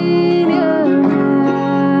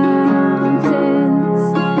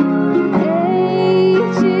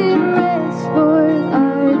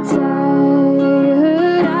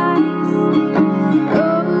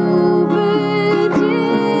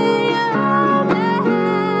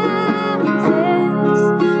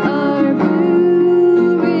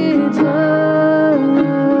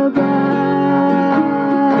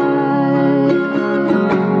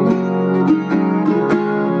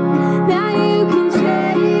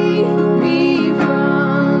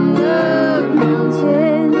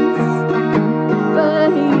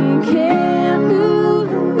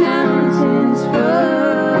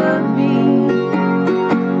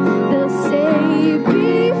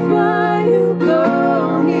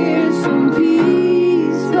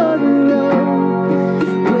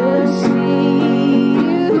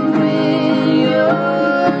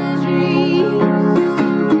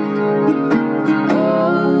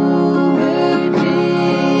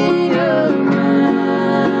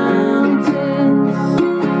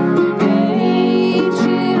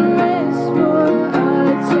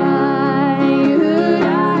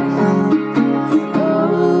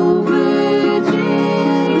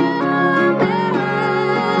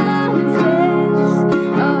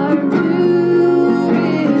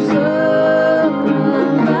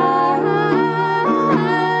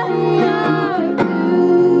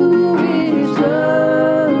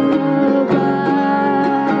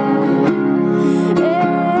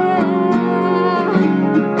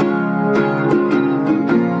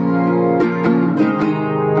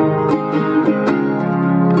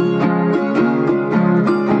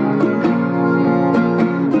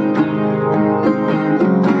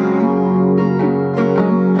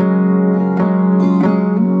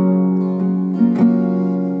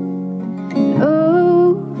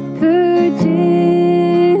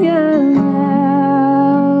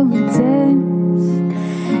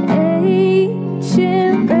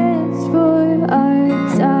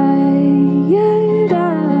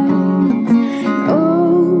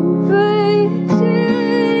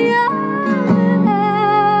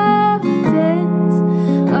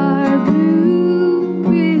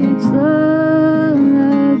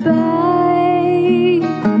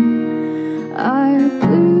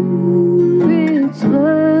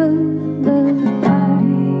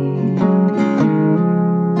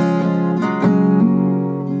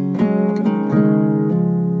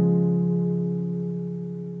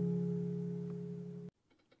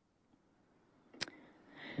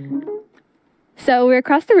 So we're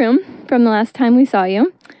across the room from the last time we saw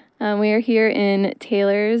you. We are here in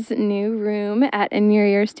Taylor's new room at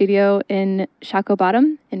Interior Studio in Shockoe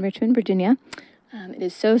Bottom in Richmond, Virginia. It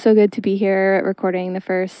is so good to be here recording the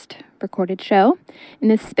first recorded show in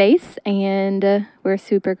this space, and we're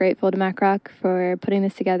super grateful to Macrock for putting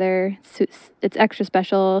this together. It's extra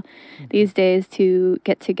special these days to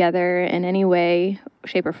get together in any way,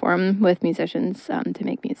 shape, or form with musicians to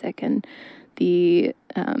make music, and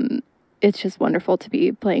it's just wonderful to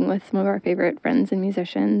be playing with some of our favorite friends and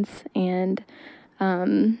musicians, and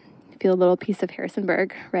feel a little piece of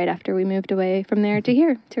Harrisonburg right after we moved away from there to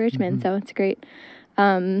here, to Richmond, so it's great.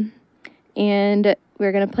 And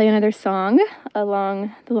we're going to play another song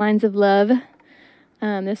along the lines of love.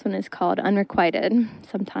 This one is called Unrequited.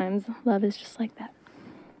 Sometimes love is just like that.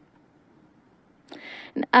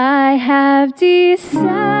 And I have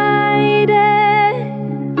decided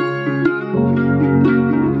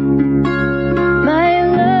my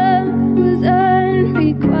love was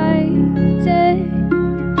unrequited.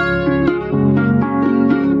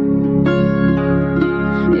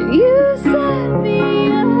 And you set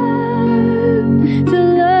me up to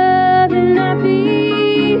love and not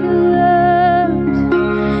be loved,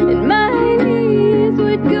 and my knees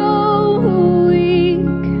would go weak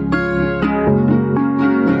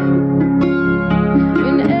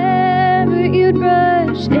whenever you'd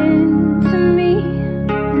rush into me,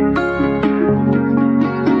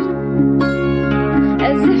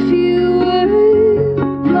 as if you were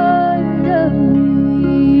part of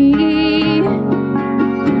me,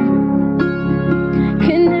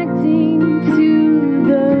 connecting to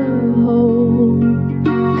the whole.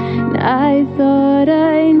 And I thought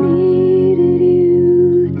I needed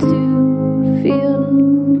you to feel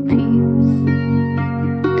peace,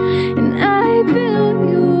 and I built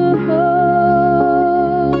you a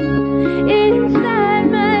home inside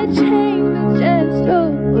my chamber, just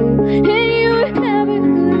and you were never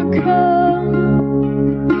gonna come.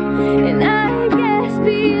 And I guess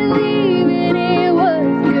believing it was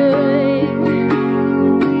good.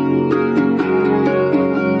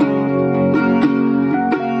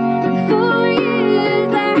 For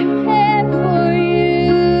years I cared for you,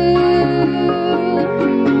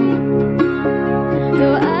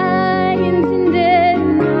 though I intended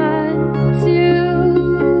not to.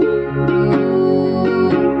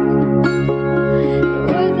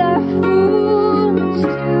 Was I foolish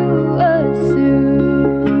to assume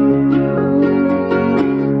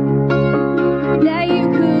that you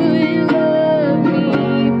could love me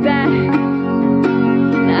back?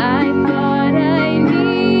 And I thought I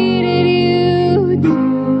needed you to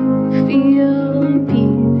feel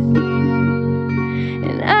peace,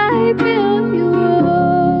 and I built you a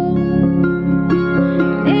home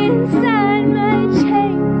inside my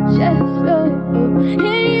chamber, just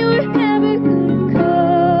and you were never gonna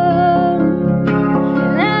come.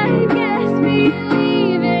 And I guess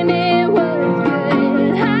believing it was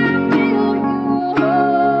good, I built you a home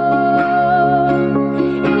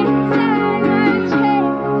inside my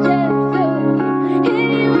chamber, just and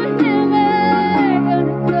you were never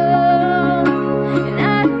gonna come. And I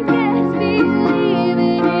guess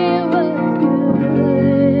believing it was good.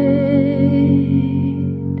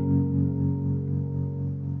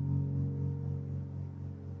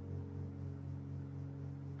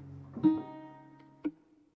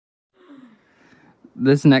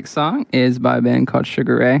 This next song is by a band called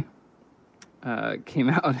Sugar Ray. Came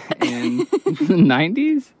out in the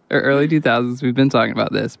 90s or early 2000s. We've been talking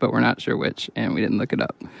about this, but we're not sure which, and we didn't look it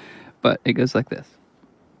up. But it goes like this.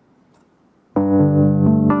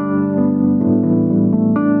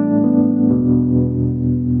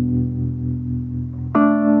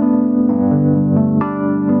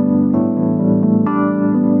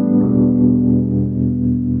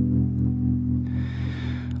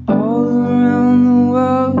 All around the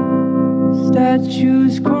world,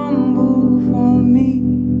 statues crumble for me.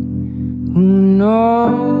 Who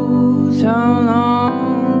knows how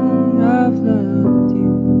long I've loved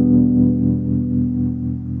you?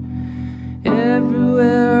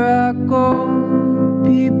 Everywhere I go,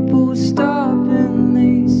 people stop and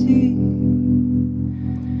they see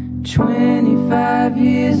 25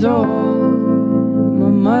 years old, my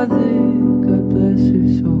mother, God bless her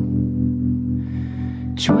soul.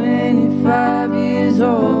 25 years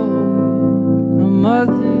old, my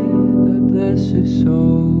mother, God bless her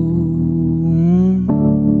soul.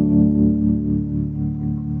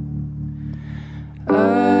 I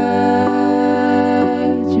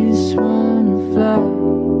just wanna fly,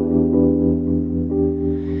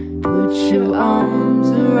 put your arms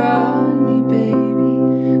around me, baby,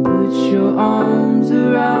 put your arms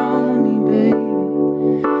around me, baby.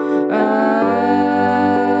 I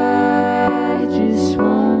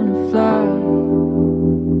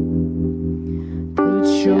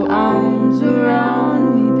your arms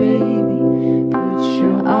around me, baby. Put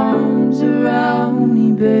your arms around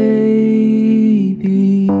me,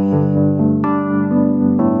 baby.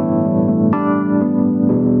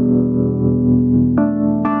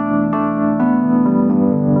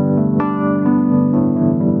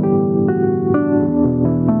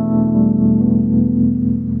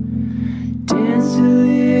 Dance a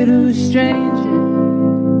little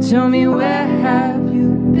stranger, tell me where have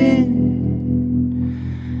you been?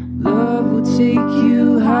 Love will take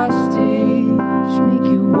you hostage, make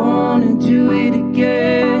you wanna do it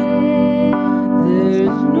again.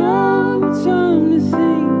 There's no time to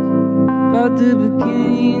think about the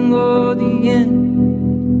beginning or the end.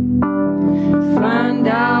 Find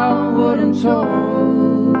out what I'm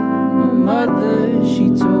told, my mother, she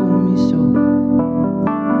told me so.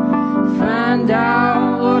 Find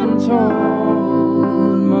out what I'm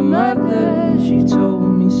told, my mother, she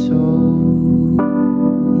told me so.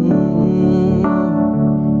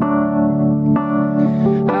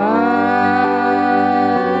 I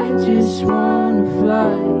just wanna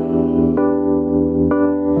fly.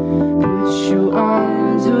 Put your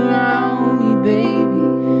arms around me, baby.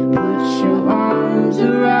 Put your arms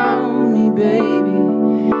around me, baby.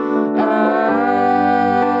 I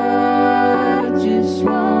just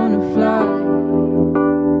wanna fly.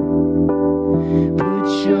 Put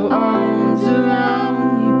your arms around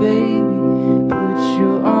me, baby. Put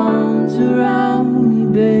your arms around me,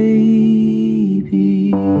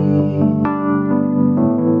 baby.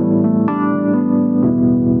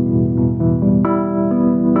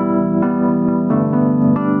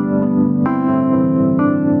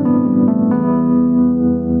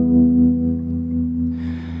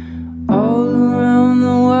 All around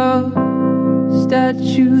the world,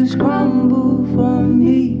 statues crumble for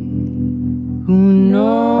me. Who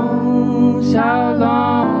knows how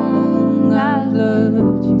long I've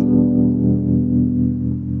loved you?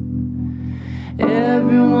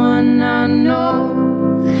 Everyone I know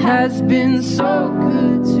has been so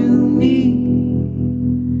good to me.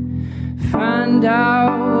 Find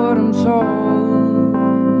out what I'm told,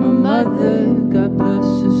 my mother, God bless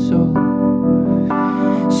her soul.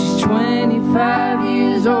 She's 25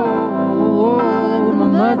 years old, my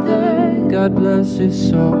mother, God bless her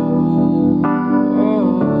soul.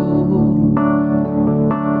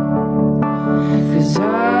 'Cause I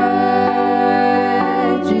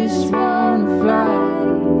just wanna fly,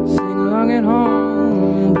 sing along at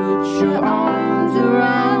home. Put your arms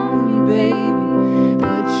around me, baby.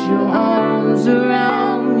 Put your arms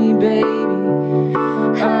around me, baby.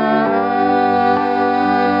 I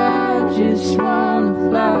just wanna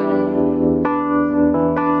fly.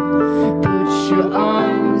 Put your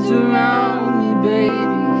arms around me,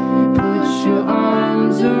 baby. Put your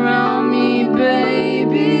arms around me,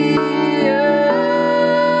 baby.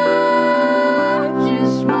 I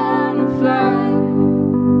just wanna fly.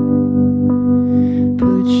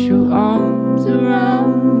 Put your arms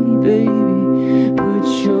around me, baby. Put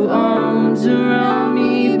your arms around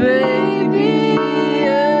me, baby.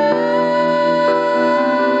 I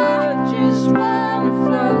just wanna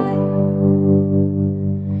fly.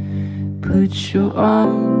 Put your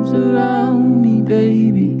arms around me,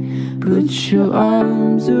 baby. Put your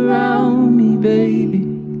arms around me, baby.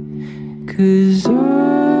 'Cause I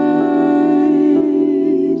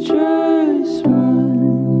just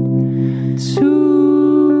want to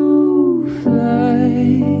fly.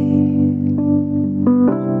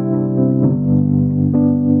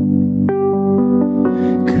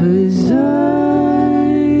 'Cause I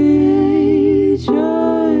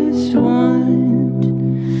just want to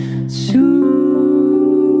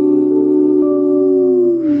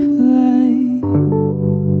fly.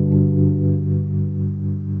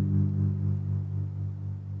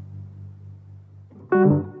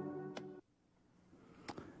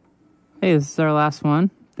 Hey, this is our last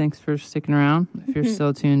one. Thanks for sticking around if you're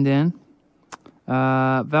still tuned in.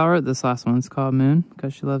 Val wrote this last one. It's called Moon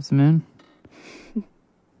because she loves the moon.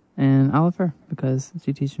 And I love her because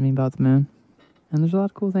she teaches me about the moon. And there's a lot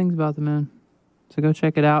of cool things about the moon. So go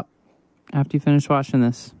check it out after you finish watching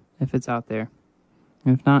this, if it's out there.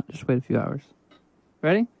 And if not, just wait a few hours.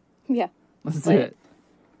 Ready? Yeah. Let's do it.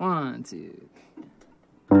 1, 2.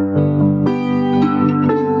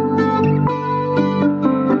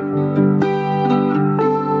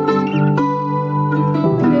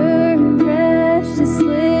 Pure and precious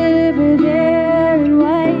sliver there in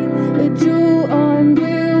white, a jewel on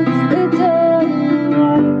blue, a dawn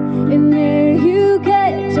white, and there you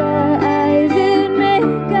catch our eyes and make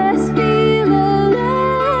us feel alive.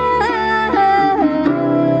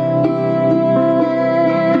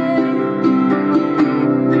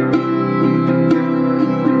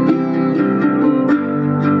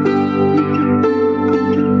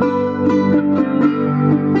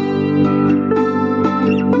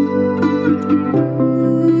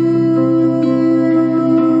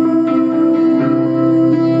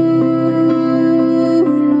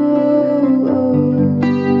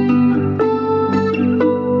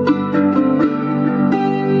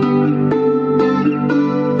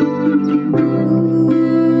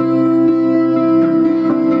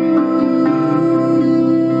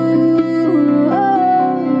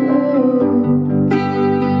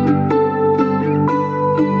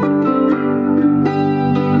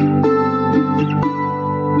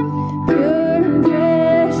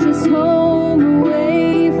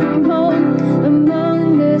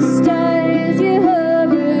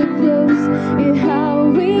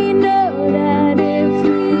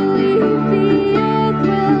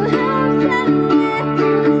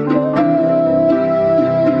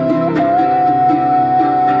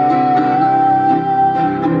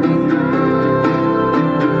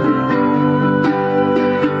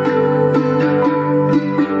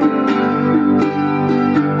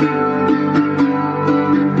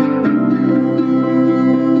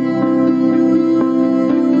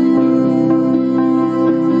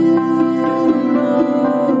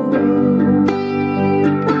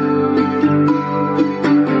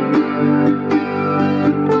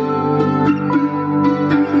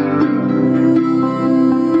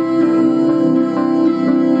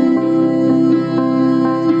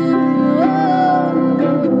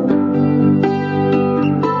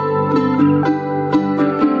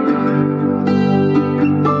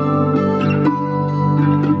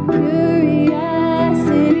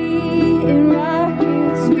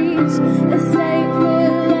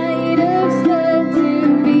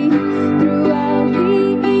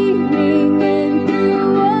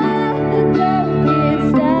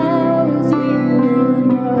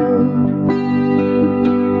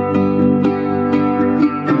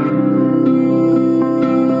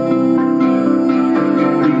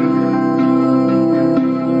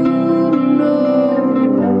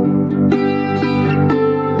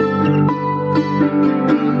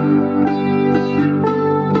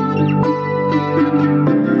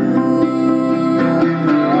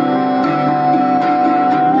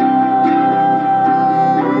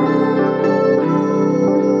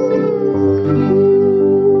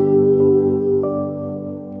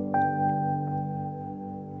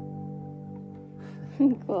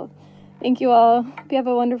 Thank you all. Hope you have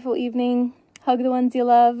a wonderful evening. Hug the ones you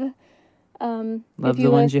love. Love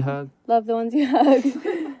the ones you hug. Love the ones you hug.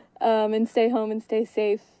 And stay home and stay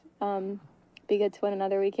safe. Be good to one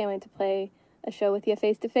another. We can't wait to play a show with you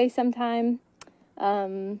face to face sometime.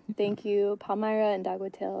 Thank you, Palmyra and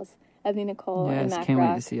Dogwood Tales, Ebony Nicole, and Macrock. Can't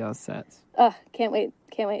wait to see y'all's sets. Can't wait.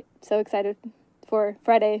 So excited for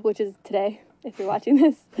Friday, which is today, if you're watching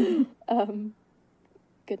this. Good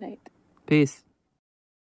night. Peace.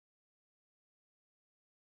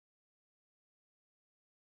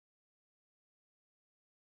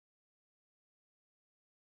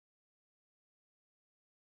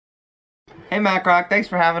 Hey Macrock, thanks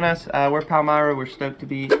for having us. We're Palmyra. We're stoked to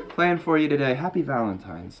be playing for you today. Happy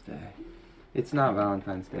Valentine's Day. It's not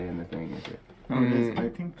Valentine's Day in the thing, is it? I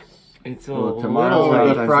think it's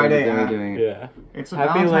tomorrow's the Friday. Yeah. It's a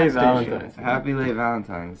Happy late Valentine's. Happy late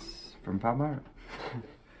Valentine's from Palmyra.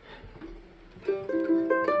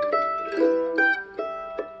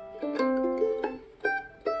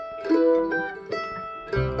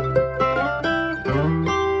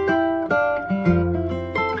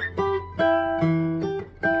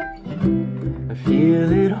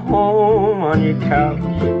 Feel at home on your couch,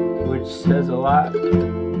 which says a lot.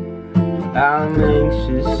 I'm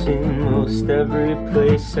anxious in most every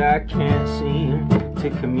place. I can't seem to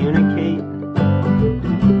communicate.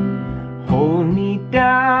 Hold me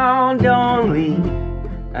down, don't leave.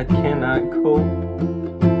 I cannot cope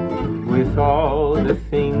with all the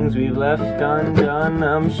things we've left undone.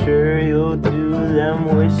 I'm sure you'll do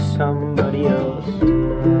them with somebody else.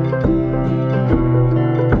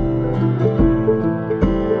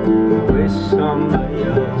 With somebody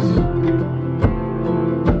else.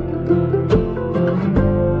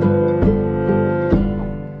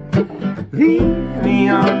 Leave me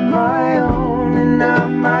on my own and I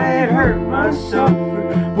might hurt myself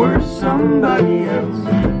or somebody else.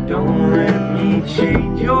 Don't let me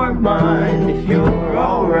change your mind. If you're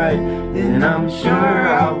alright, then I'm sure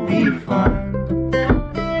I'll be fine.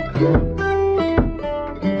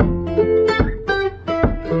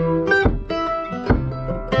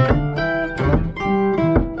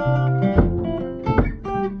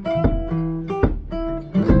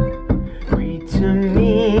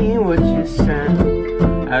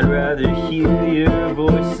 I'd rather hear your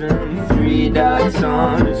voice than 3 dots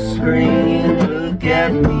on a screen. Look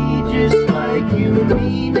at me just like you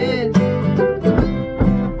mean it.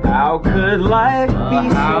 How could life be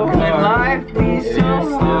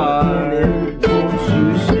so hard? Don't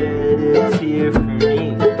you shed a tear for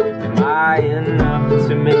me? Am I enough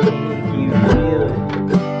to make you feel it?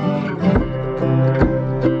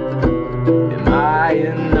 Am I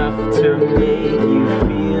enough to make you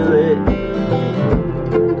feel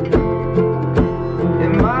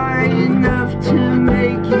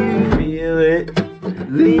it?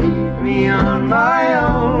 Leave me on my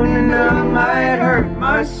own and I might hurt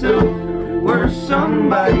myself or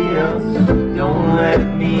somebody else. Don't let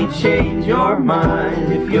me change your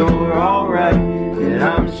mind. If you're alright, then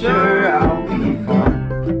I'm sure I'll be fine.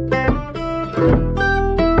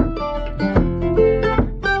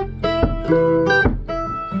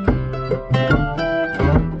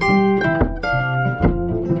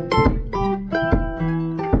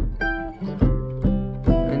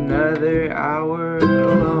 Another hour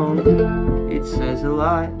alone, it says a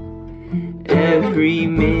lot. Every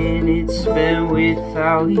minute spent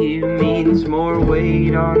without you means more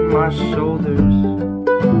weight on my shoulders.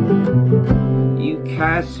 You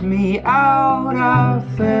cast me out, I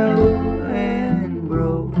fell and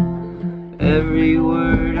broke. Every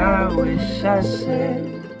word I wish I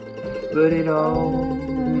said, but it all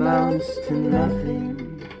amounts to nothing.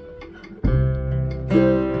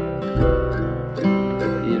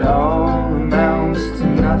 It all amounts to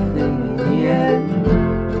nothing in the end.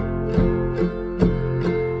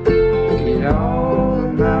 It all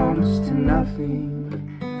amounts to nothing.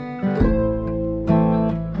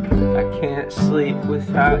 I can't sleep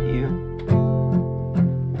without you.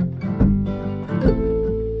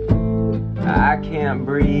 I can't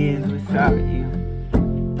breathe without you.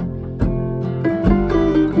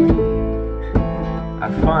 I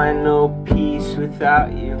find no peace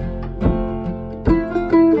without you.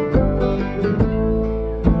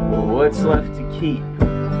 What's left to keep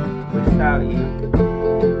without you?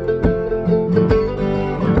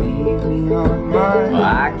 Leave me on my own.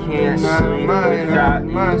 I can't sleep without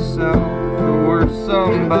myself or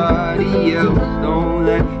somebody else. Don't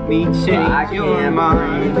let me change your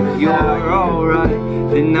mind. If you're alright,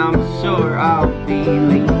 then I'm sure I'll be.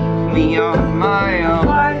 Leave me on my own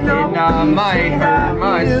and I might hurt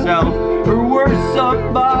myself or worse,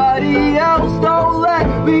 somebody else. Don't let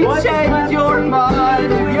me change your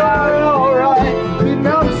mind. If you're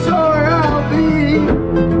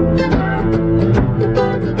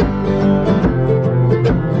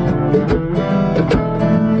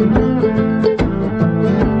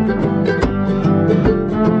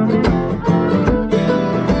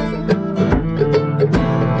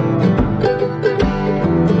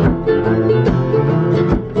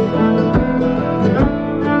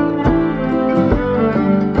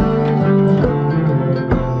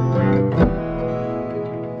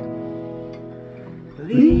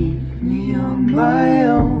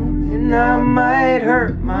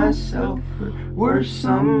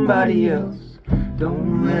somebody else.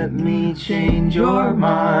 Don't let me change your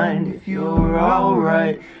mind. If you're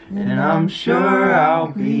alright, and I'm sure I'll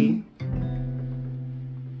be.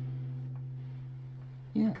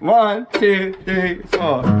 Yeah. 1, 2, 3,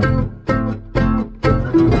 4.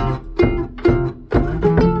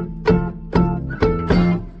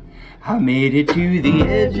 I made it to the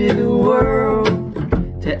edge of the world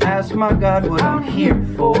to ask my God what I'm here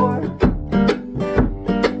for.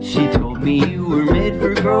 She told me you were made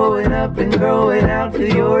for growing up and growing out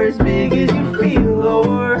till you're as big as you feel,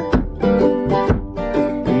 Lord.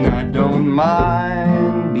 And I don't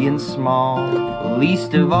mind being small,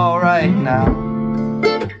 least of all right now.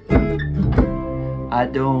 I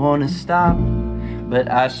don't wanna stop,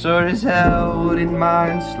 but I sure as hell wouldn't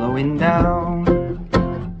mind slowing down.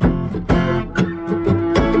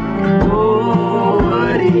 Oh,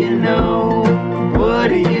 what do you know? What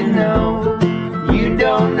do you know? You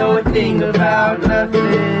don't know a thing about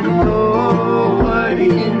nothing. Oh, what do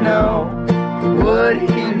you know? What do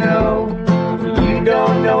you know? You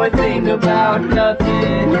don't know a thing about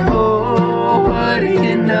nothing. Oh, what do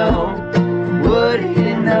you know? What do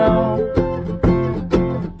you know?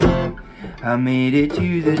 I made it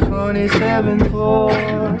to the 27th floor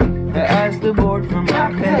to ask the board for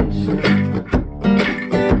my pension.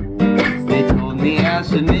 They told me I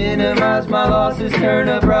should minimize my losses, turn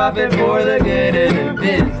a profit for the good of the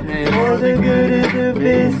business. For the good of the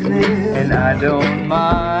business. And I don't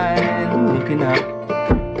mind looking up,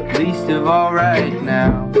 least of all right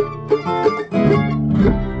now.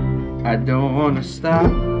 I don't wanna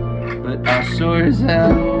stop, but I sure as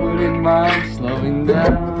hell wouldn't mind slowing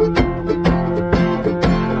down.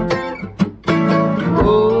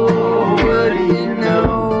 Oh, what do you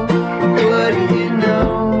know? What do you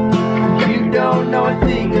know? You don't know a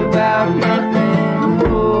thing about nothing.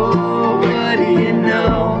 Oh, what do you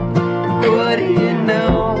know? What do you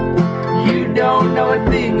know? You don't know a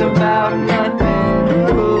thing about nothing.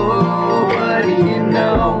 Oh, what do you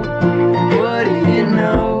know? What do you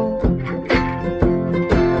know?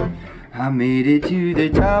 I made it to the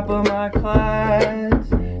top of my class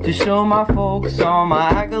to show my folks all my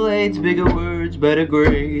accolades, bigger words, better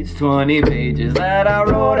grades, 20 pages that I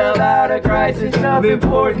wrote about a crisis of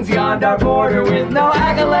importance beyond our border with no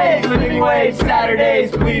accolades, living wage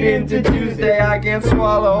Saturdays bleed into Tuesday. I can't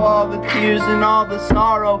swallow all the tears and all the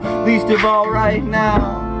sorrow, least of all right now.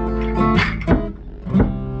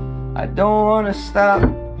 I don't wanna stop,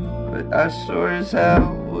 but I sure as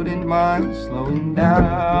hell wouldn't mind slowing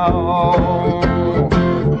down.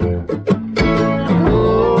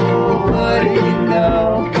 What do you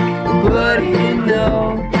know? What do you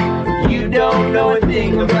know? You don't know a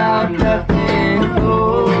thing about nothing.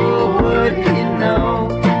 Oh, what do you know?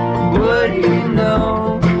 What do you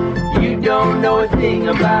know? You don't know a thing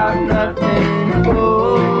about nothing.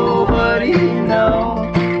 Oh, what do you know?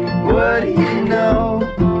 What do you know?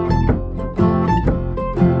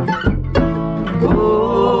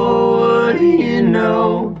 Oh, what do you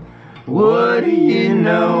know? What do you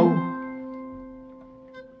know?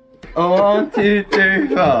 1, 2, 3,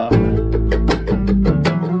 4.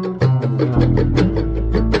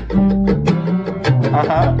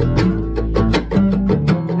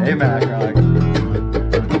 Hey, Macrock.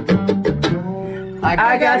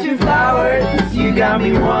 I got you flowers, you got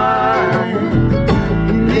me wine.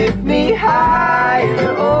 You lift me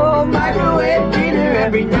higher. Oh, microwave dinner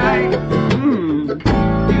every night.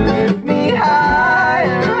 You lift me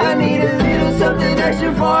higher. I need a little something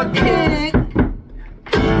extra for a kick.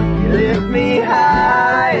 Lift me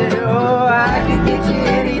higher, oh, I can get you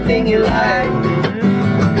anything you like.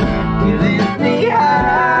 You lift me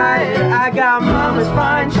higher, I got mama's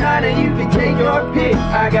fine china, you can take your pick.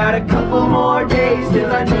 I got a couple more days till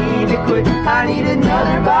I need to quit. I need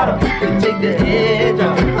another bottle to take the edge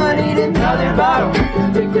off. I need another bottle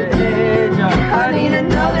to take the edge off. I need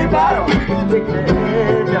another bottle to take the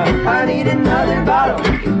edge off. I need another bottle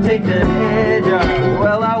to take the edge off.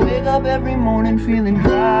 Well, I wake up every morning feeling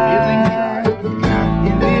high.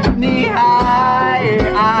 You lift me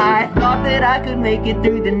higher. I thought that I could make it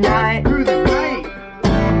through the night. You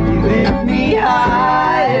lift me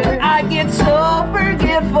higher. I get so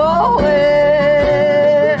forgetful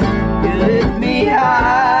when you lift me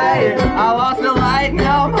higher. I lost the light,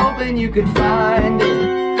 now I'm hoping you could find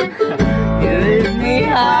it. You lift me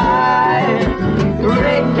higher.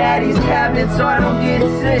 Raid Daddy's cabinet so I don't get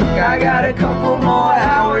sick. I got a couple more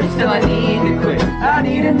hours till I need to quit. I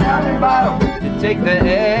need another bottle to take the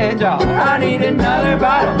edge off. I need another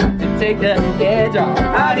bottle to take the edge off.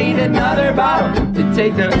 I need another bottle to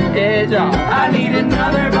take the edge off. I need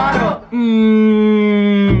another bottle.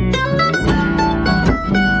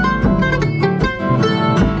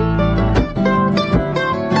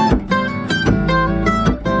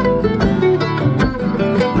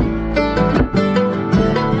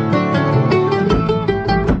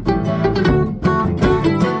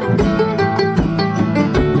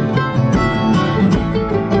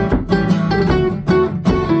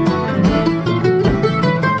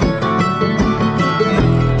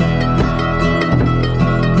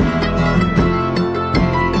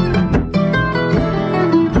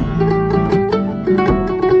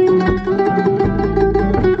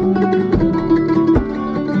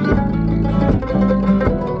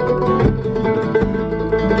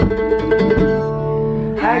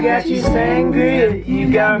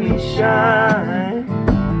 got me shine.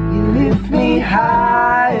 You lift me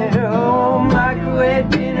higher. Oh, microwave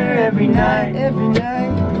dinner every night, every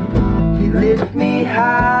night. You lift me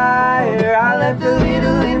higher. I left a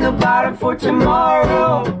little in the bottom for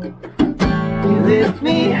tomorrow. You lift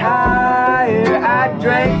me higher. I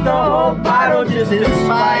drank the whole bottle just to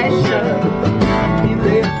spite you. You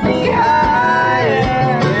lift me higher.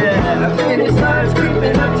 Yeah, I finished, starts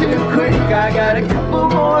creeping up too quick. I got a couple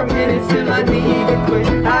more minutes till I need to quit.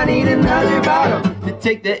 I need another bottle to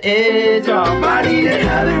take the edge off. I need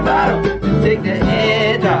another bottle to take the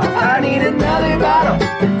edge off. I need another bottle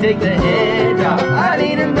to take the edge off. I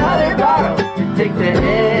need another bottle to take the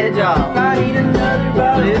edge off. I need another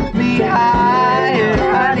bottle. Lift me higher.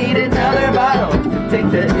 I need another bottle to take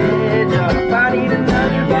the edge off. I need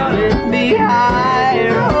another bottle. Lift me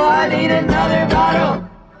higher. Oh, I need another bottle.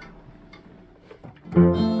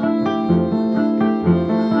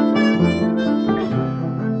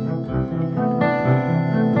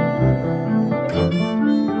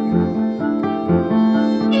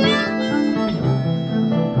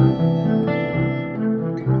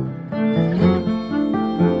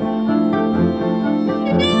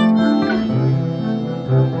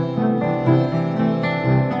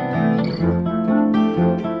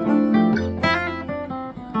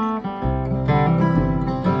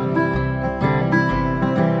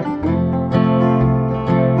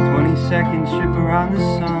 22nd trip around the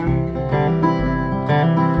sun.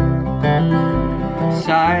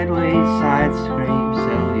 Sideways, side scrape,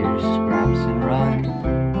 sell your scraps and run.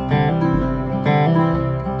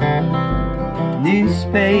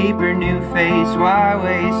 Newspaper, new face, why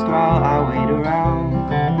waste while I wait around?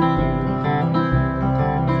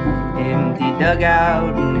 Empty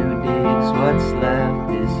dugout, new digs, what's left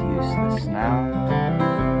is useless now.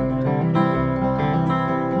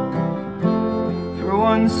 For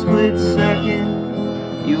one split second,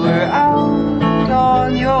 you were out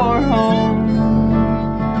on your home.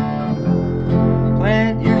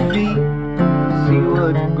 Plant your feet, see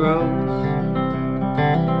what grows.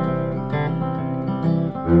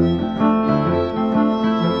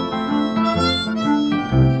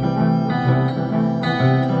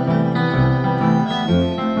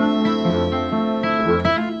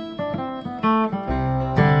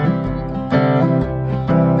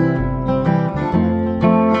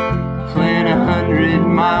 Plan 100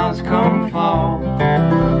 miles come fall.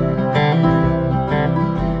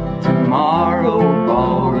 Tomorrow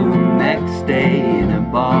ballroom, next day in a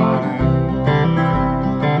bar.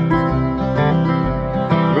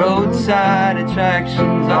 Roadside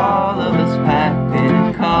attractions, all of us packed in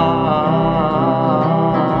a car.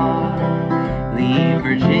 Leave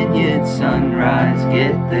Virginia at sunrise,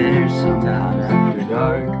 get there sometimes after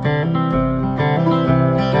dark.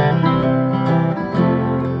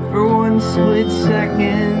 For one split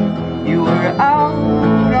second, you were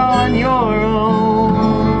out on your own.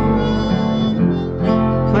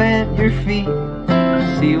 Plant your feet,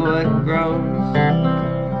 see what grows.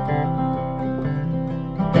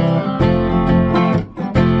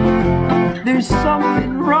 There's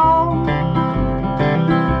something wrong.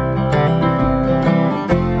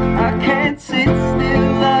 I can't sit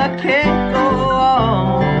still, I can't go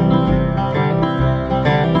on.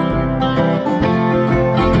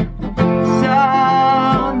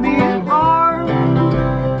 Sound the alarm.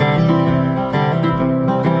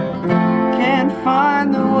 Can't find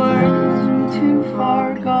the words, I'm too far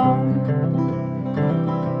gone.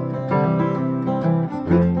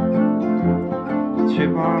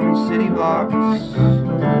 Trip on city blocks,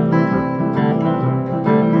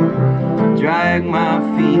 drag my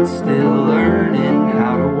feet, still learning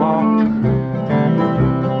how to walk.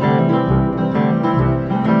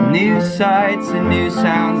 New sights and new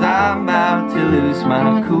sounds, I'm about to lose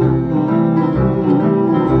my cool.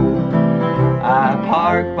 I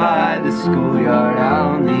park by the schoolyard,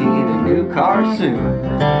 I'll need a new car soon.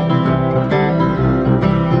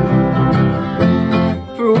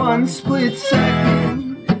 For one split second,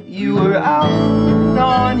 you were out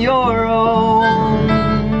on your own.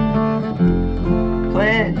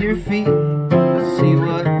 Plant your feet, see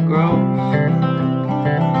what grows.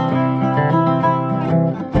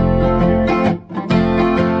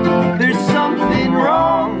 There's something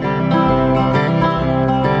wrong.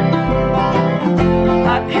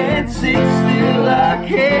 I can't sit still, I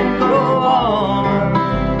can't go on.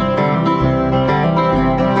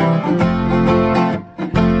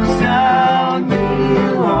 Sound the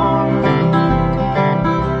alarm.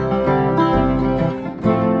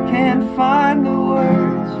 Can't find the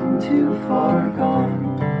words, I'm too far gone.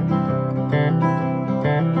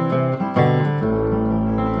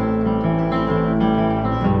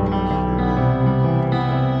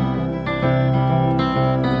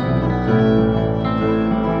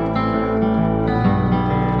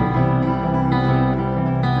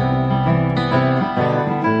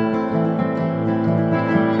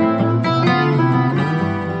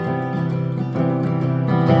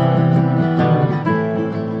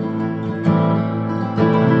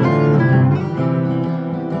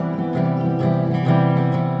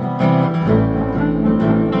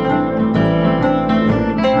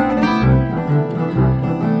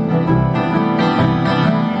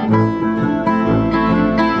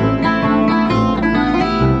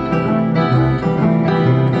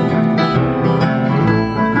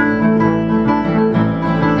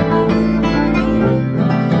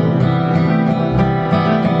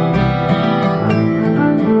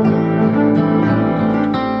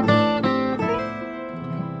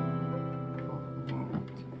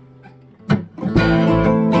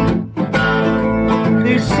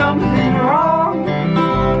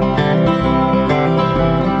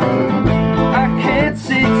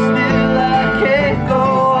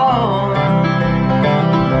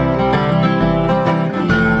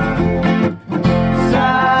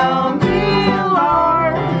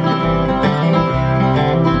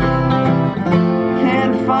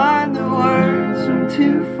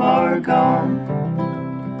 too far gone.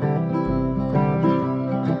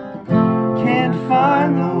 Can't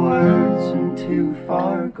find the words, I'm too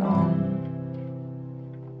far gone.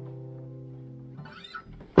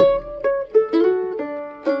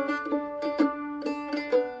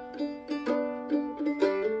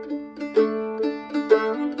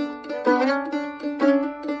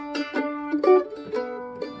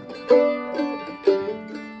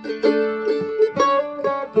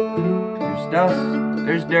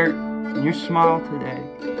 There's dirt in your smile today,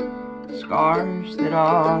 scars that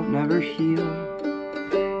I'll never heal.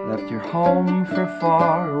 Left your home for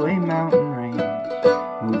faraway mountain range,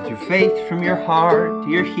 moved your faith from your heart to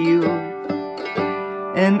your heel.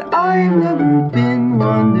 And I've never been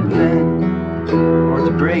one to bend or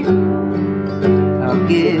to break. I'll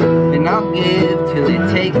give and I'll give till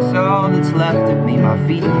it takes all that's left of me. My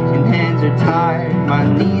feet and hands are tired, my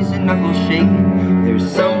knees and knuckles shaking. There's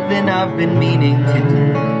something I've been meaning to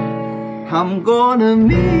do. I'm gonna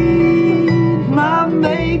meet my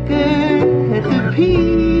maker at the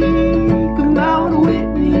peak of Mount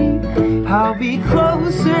Whitney. I'll be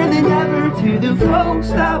closer than ever to the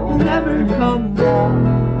folks that will never come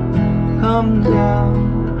down, come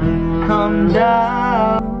down, come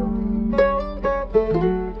down.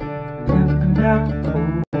 Never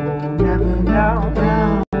down, never down,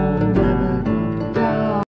 down.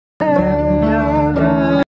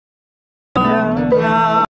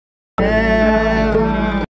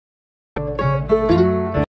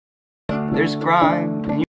 There's grime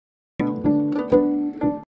in your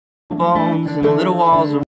bones and little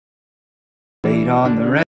walls of laid on the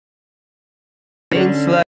rain. Ain't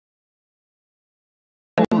slept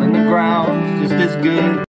in the ground just as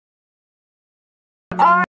good.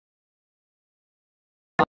 I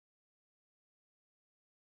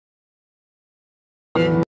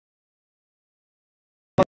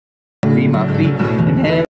see my feet and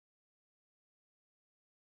head.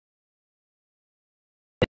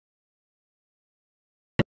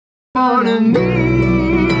 Gonna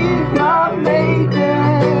meet my maker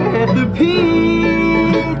at the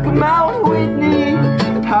peak of Mount Whitney.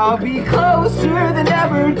 I'll be closer than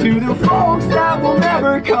ever to the folks that will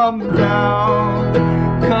never come down,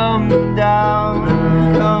 come down,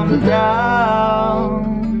 come down.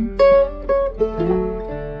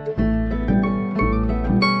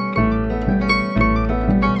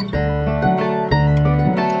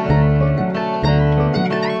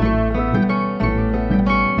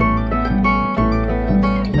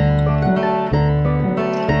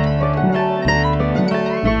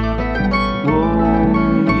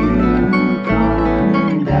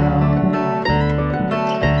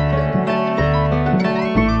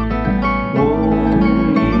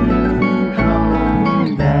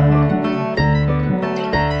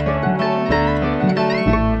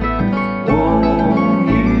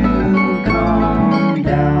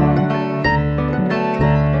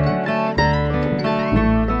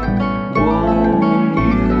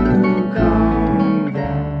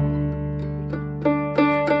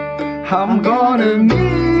 I'm gonna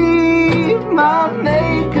meet my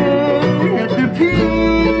maker at the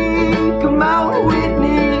peak of Mount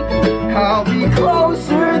Whitney. I'll be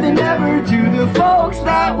closer than ever to the folks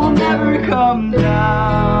that will never come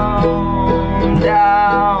down,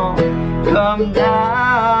 down, come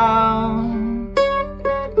down.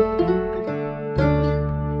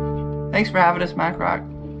 Thanks for having us, Macrock.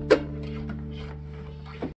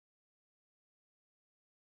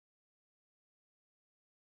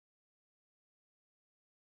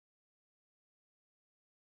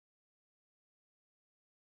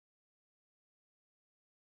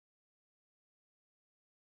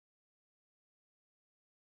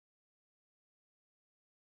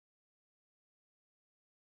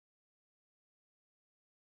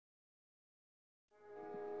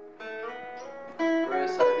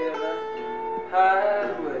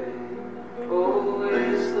 Highway,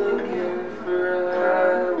 always looking for a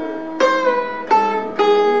highway.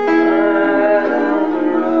 Right down the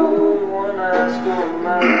road, one eye's going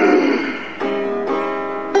my way.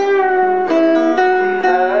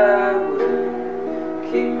 Highway,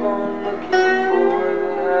 keep on looking for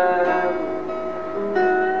the highway.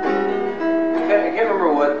 I can't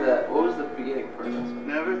remember what was the beginning part of this one?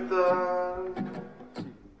 Never thought.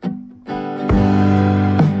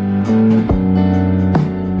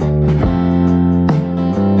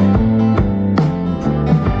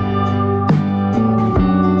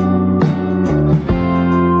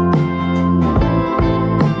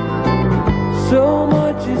 So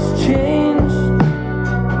much has changed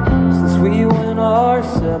since we went our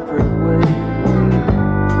separate ways.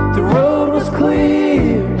 The road was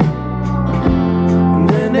clear, and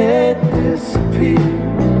then it disappeared. disappear.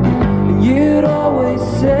 And you'd always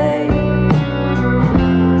say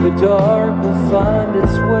the dark will find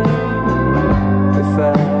its way if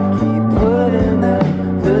I keep putting out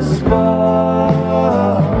the spark.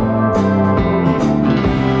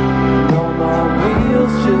 And all my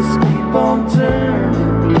wheels just keep on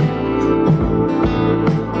turning.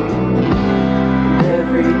 And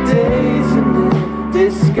every day's a new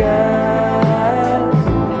disguise.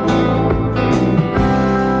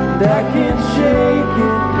 And I can't shake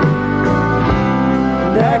it,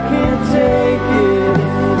 and I can't take it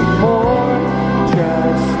anymore. Try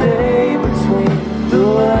to stay between the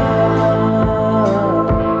lines.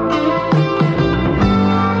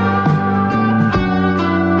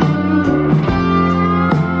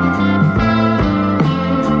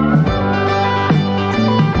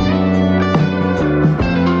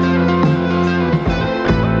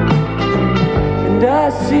 And I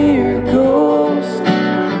see your ghost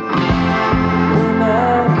when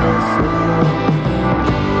I listen.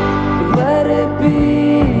 But let it be,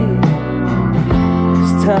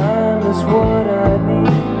 'cause time is what I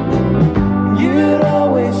need. You'd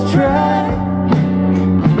always try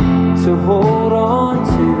to hold on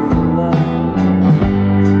to the light,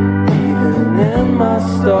 even in my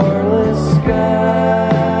starless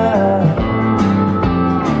sky.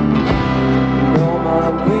 And all my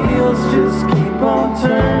wheels just keep on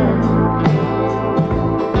turning.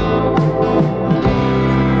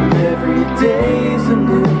 And every day's a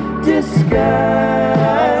new disguise.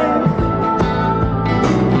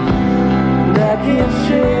 And I can't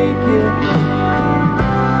shake it,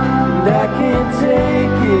 and I can't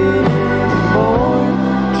take it anymore.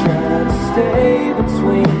 Trying to stay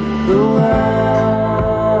between the lines.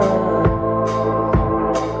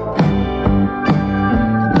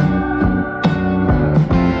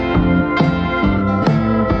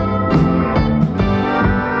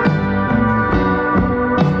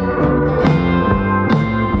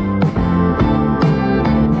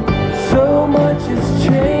 So much has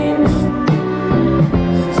changed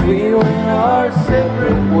since we went our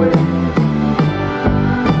separate ways.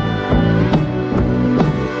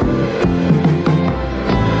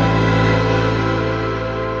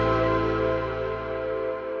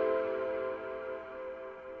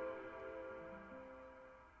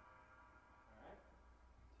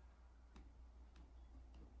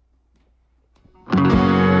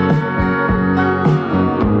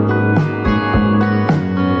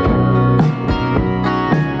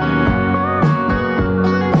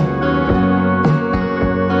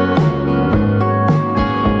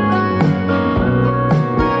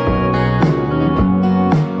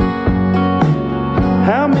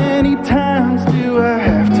 How many times do I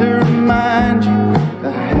have to remind you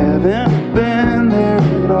I haven't been there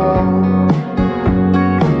at all?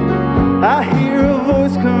 I hear a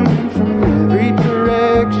voice coming from every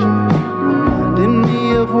direction, reminding me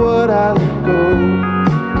of what I let go.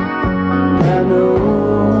 And I know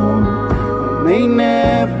I may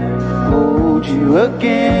never hold you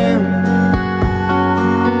again.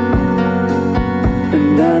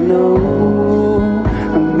 And I know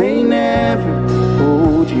I may never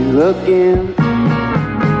hold you again.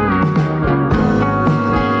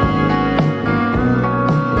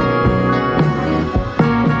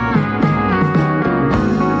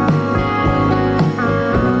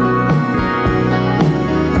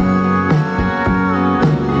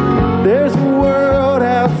 There's a world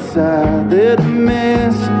outside that I'm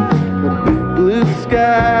missing, a big blue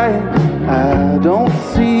sky, and I don't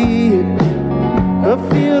see it. A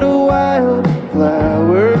field of wild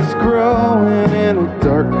flowers growing in a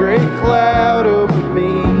dark gray cloud over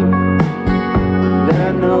me. And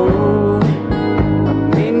I know I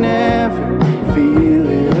may never feel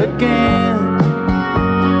it again.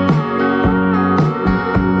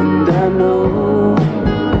 And I know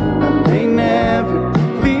I may never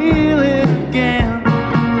feel it again.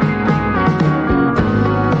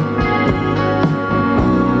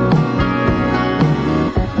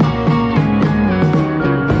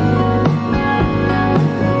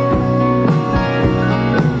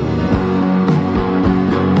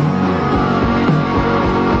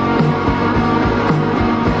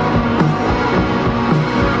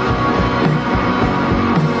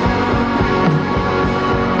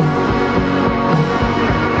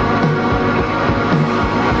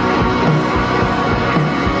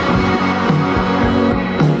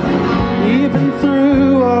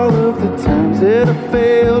 That I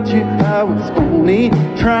failed you, I was only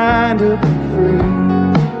trying to be free.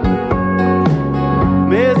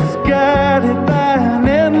 Misguided by an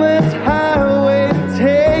endless highway to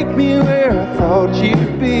take me where I thought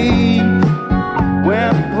you'd be.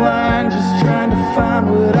 Went blind just trying to find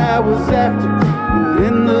what I was hours after, but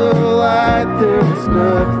in the light there was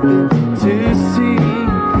nothing to see.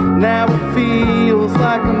 Now it feels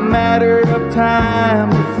like a matter of time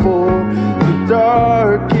before the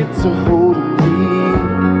dark gets a hold of me.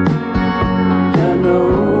 I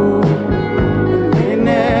know I may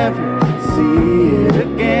never see it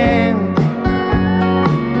again,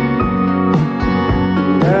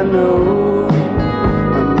 and I know I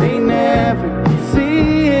may never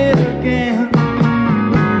see it again.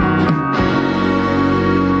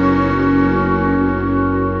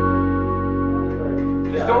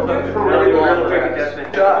 Just don't do it for really quick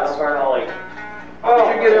adjustment shots. Oh,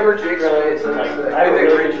 did you get over Jake's face? I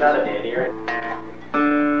really reached out of Danny, right?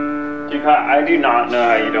 Dude, I do not know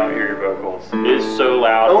how you don't hear your vocals. It is so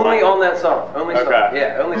loud. Only on that song. Only song.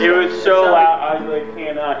 Yeah, only song. It was so loud, I like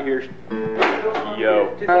cannot hear.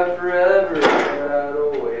 Yo. Forever,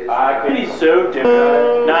 he's so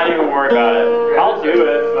different. Not even worry about it. I'll do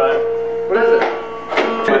it, but. What is it?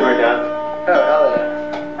 Right down. Oh, hell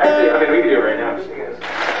yeah. Actually, I mean, we can do it right now. Just because.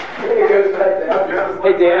 It goes back down.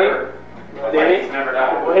 Hey, Danny. Danny? Never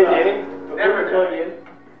die. Hey, Danny. Never plug in.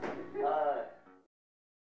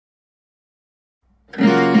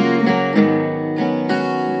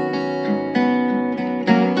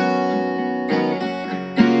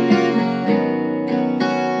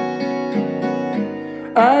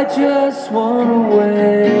 I just wanna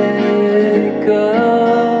wake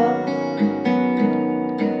up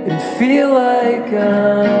and feel like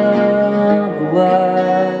I'm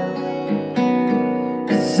alive,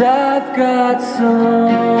 'cause I've got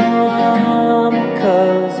some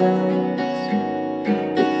cousins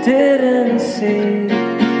that didn't see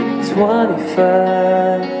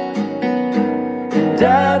 25, and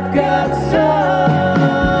I've got some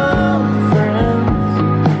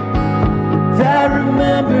I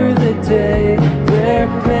remember the day their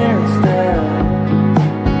parents died,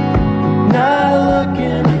 not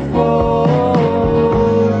looking for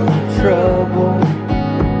trouble.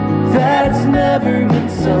 That's never been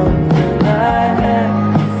something I had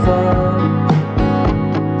fun.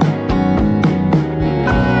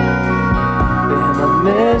 Am I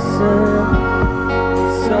missing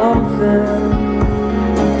something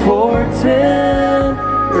important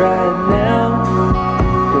right now?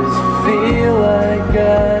 Feel like I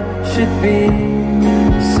should be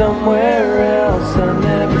somewhere else. I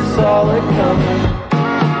never saw it coming.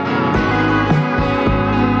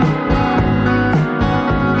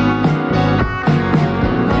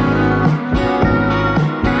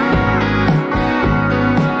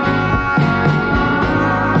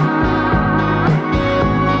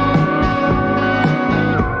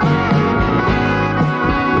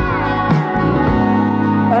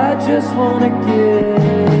 I just wanna get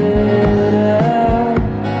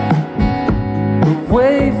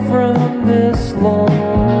away from this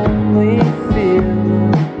lonely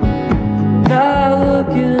feeling, not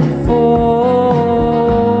looking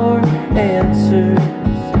for answers.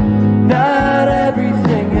 Not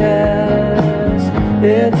everything has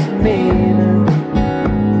its meaning.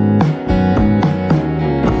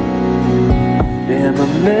 Am I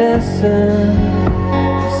missing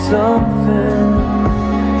something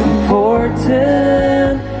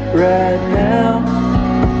important right now?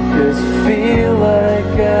 'Cause I feel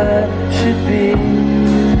like I should be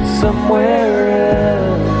somewhere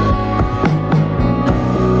else,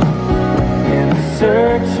 and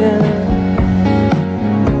searching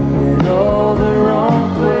in all the wrong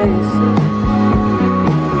places.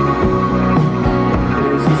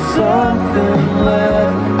 Is there something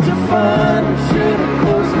left to find? I should have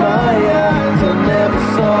closed my eyes. I never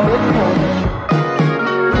saw it coming.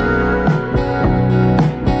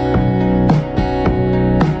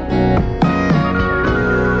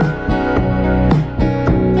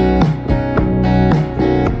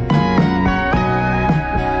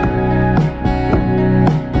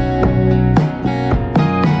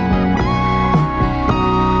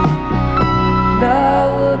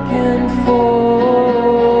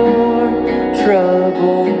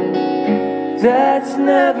 That's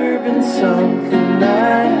never been something I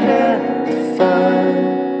had to find.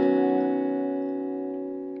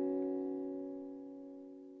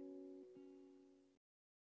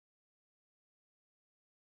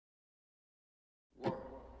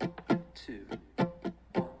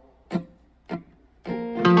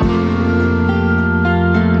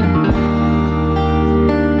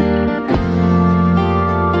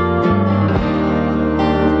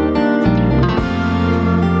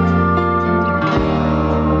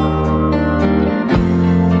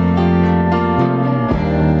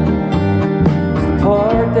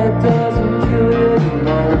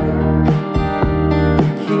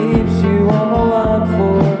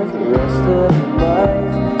 The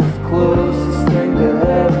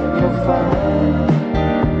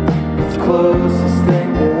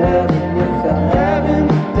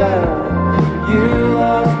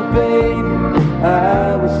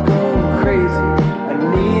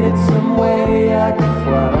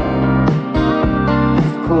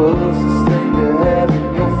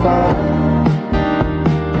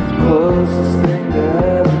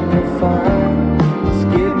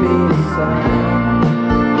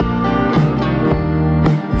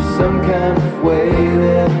of way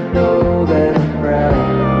that I know that I'm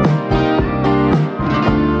right.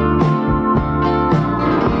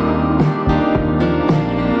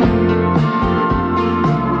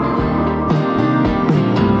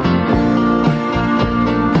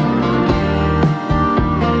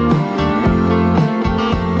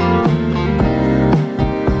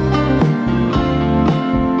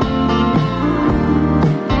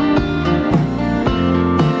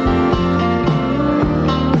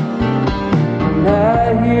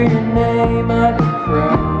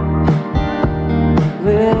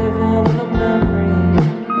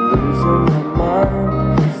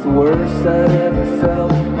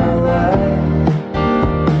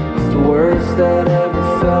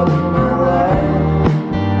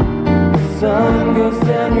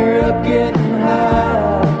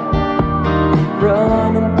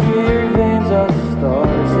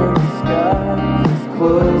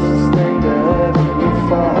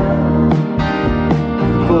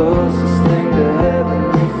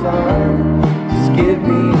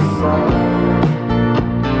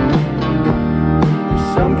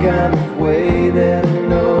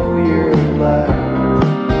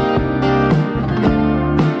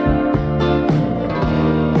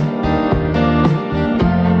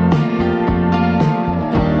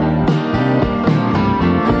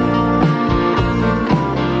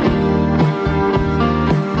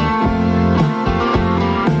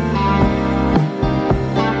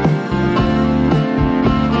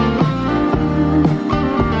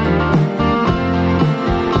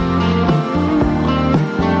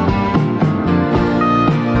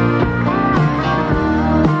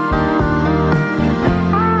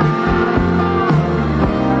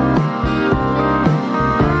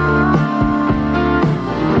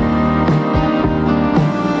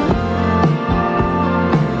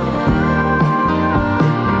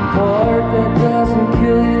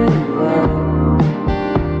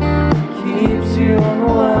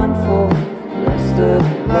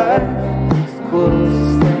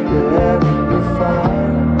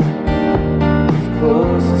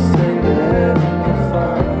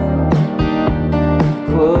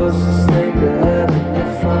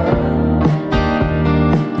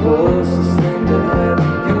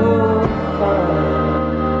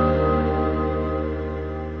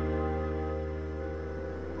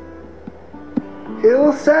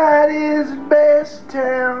 Hillside is the best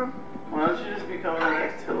town. Why don't you just become the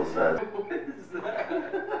next Hillside? What is that?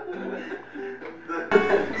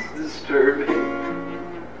 That's disturbing.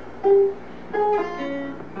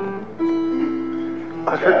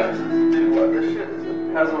 I forgot. Dude, what this shit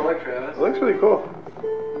is? How's it look, Travis? It looks really cool.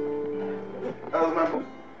 That was my point.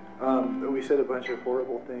 We said a bunch of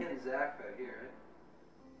horrible things. Zach back here,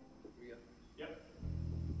 right? Yep.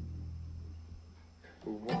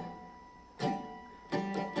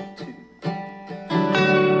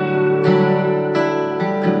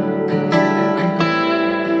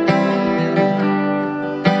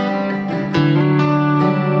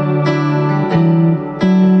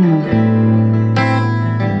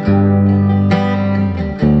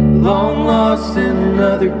 Long lost in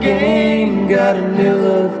another game, got a new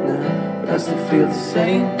love now, but I still feel the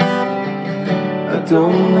same. I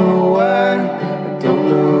don't know why, I don't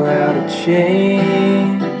know how to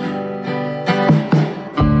change.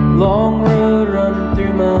 Long road running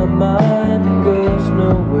through my mind, it goes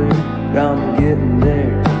nowhere, but I'm getting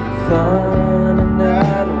there fine. And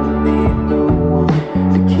I don't need no one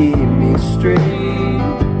to keep me straight.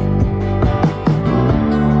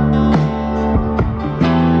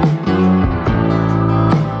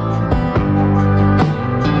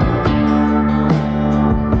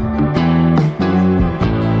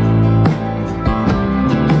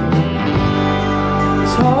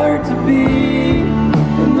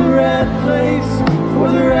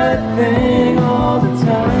 Thing all the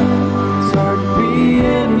time. It's hard to be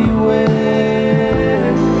anywhere.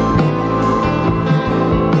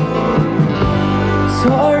 It's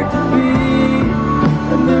hard to be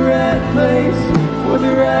in the right place for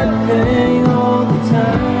the right thing all the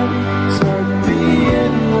time. It's hard to be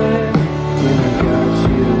anywhere when I got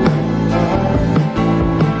you.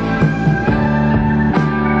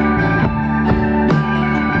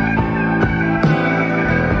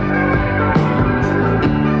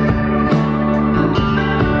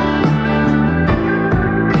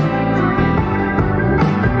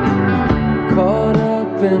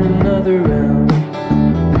 In another round,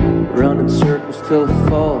 running circles till I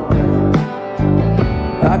fall down.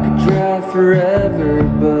 I could drive forever,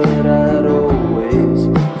 but I'd always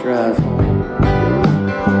drive home.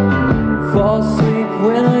 Fall asleep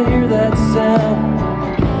when I hear that sound,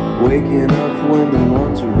 waking up when no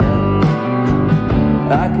one's around.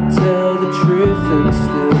 I could tell the truth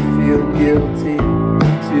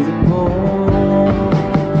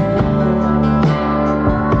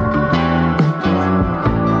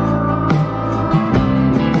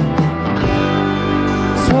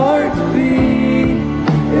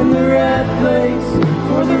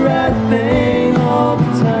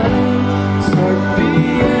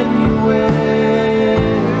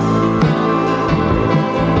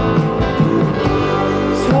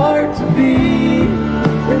to be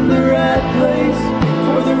in the right place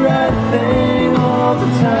for the right thing all the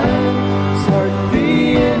time. It's hard to be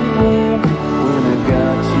anywhere when I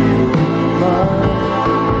got you in mind.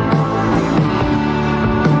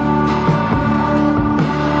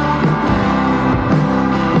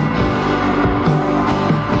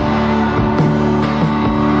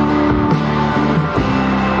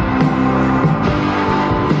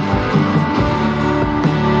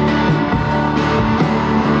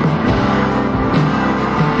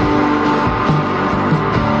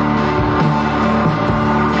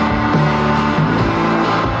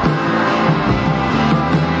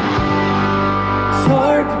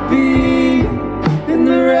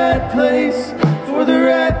 Place for the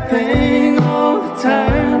right thing all the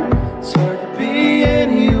time. It's hard to be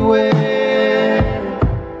anywhere.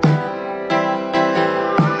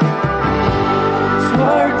 It's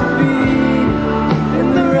hard to be in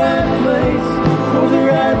the right place for the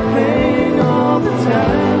right thing all the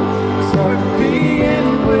time. It's hard to be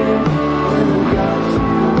anywhere when I got you.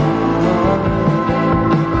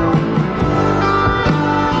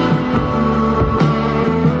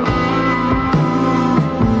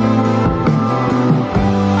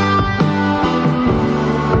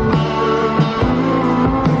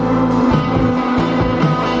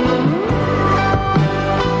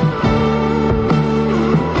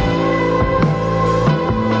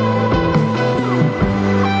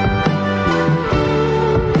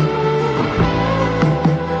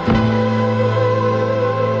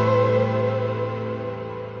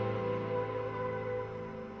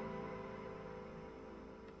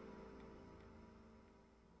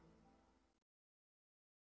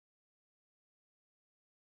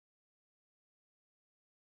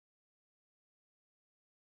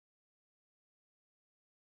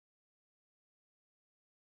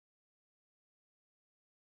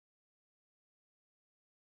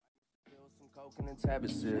 Coke and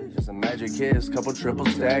tablet, just a magic kiss, couple triple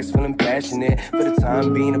stacks, feeling passionate. For the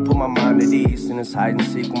time being, to put my mind at ease, and it's hide and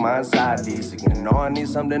seek with my anxieties. Again, I know I need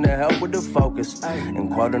something to help with the focus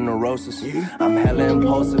and quarter neurosis. I'm hella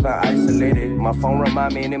impulsive and isolated. My phone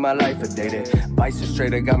remind me in my life are dated. Vice is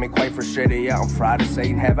straight, it got me quite frustrated. Yeah, I'm fried to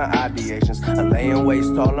Satan, having ideations. I lay in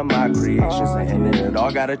waste all of my creations, and it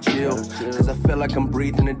all gotta chill, cause I feel like I'm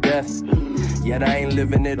breathing to death. Yet I ain't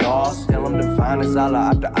living it all. Still I'm divine as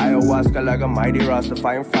Allah after ayahuasca, like a mighty Rasta,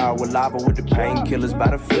 fighting fire with lava with the painkillers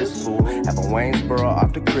by the fistful. Have a Waynesboro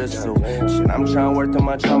off the crystal. Shit, I'm trying to work through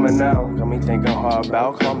my trauma now. Got me thinking hard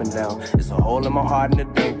about calming down. It's a hole in my heart and the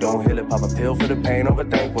think don't heal it. Pop a pill for the pain,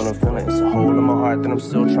 overthink what I'm feeling. It's a hole in my heart that I'm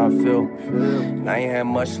still trying to fill. And I ain't had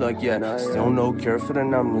much luck yet. Still no cure for the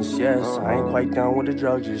numbness, yes. I ain't quite done with the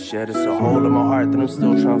drugs just yet. It's a hole in my heart that I'm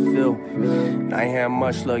still trying to fill. And I ain't had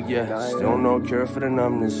much luck yet. Still no cure for the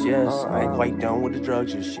numbness, yes. I ain't quite done with the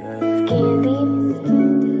drugs just yet. It's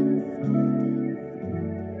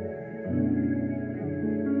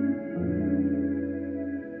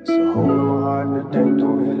a hole in my heart and the think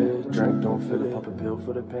don't heal it. Drink don't feel it. Pop a pill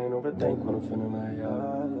for the pain, overthink when I'm feeling like yeah.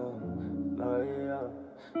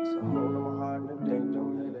 It's a hole in my heart and the think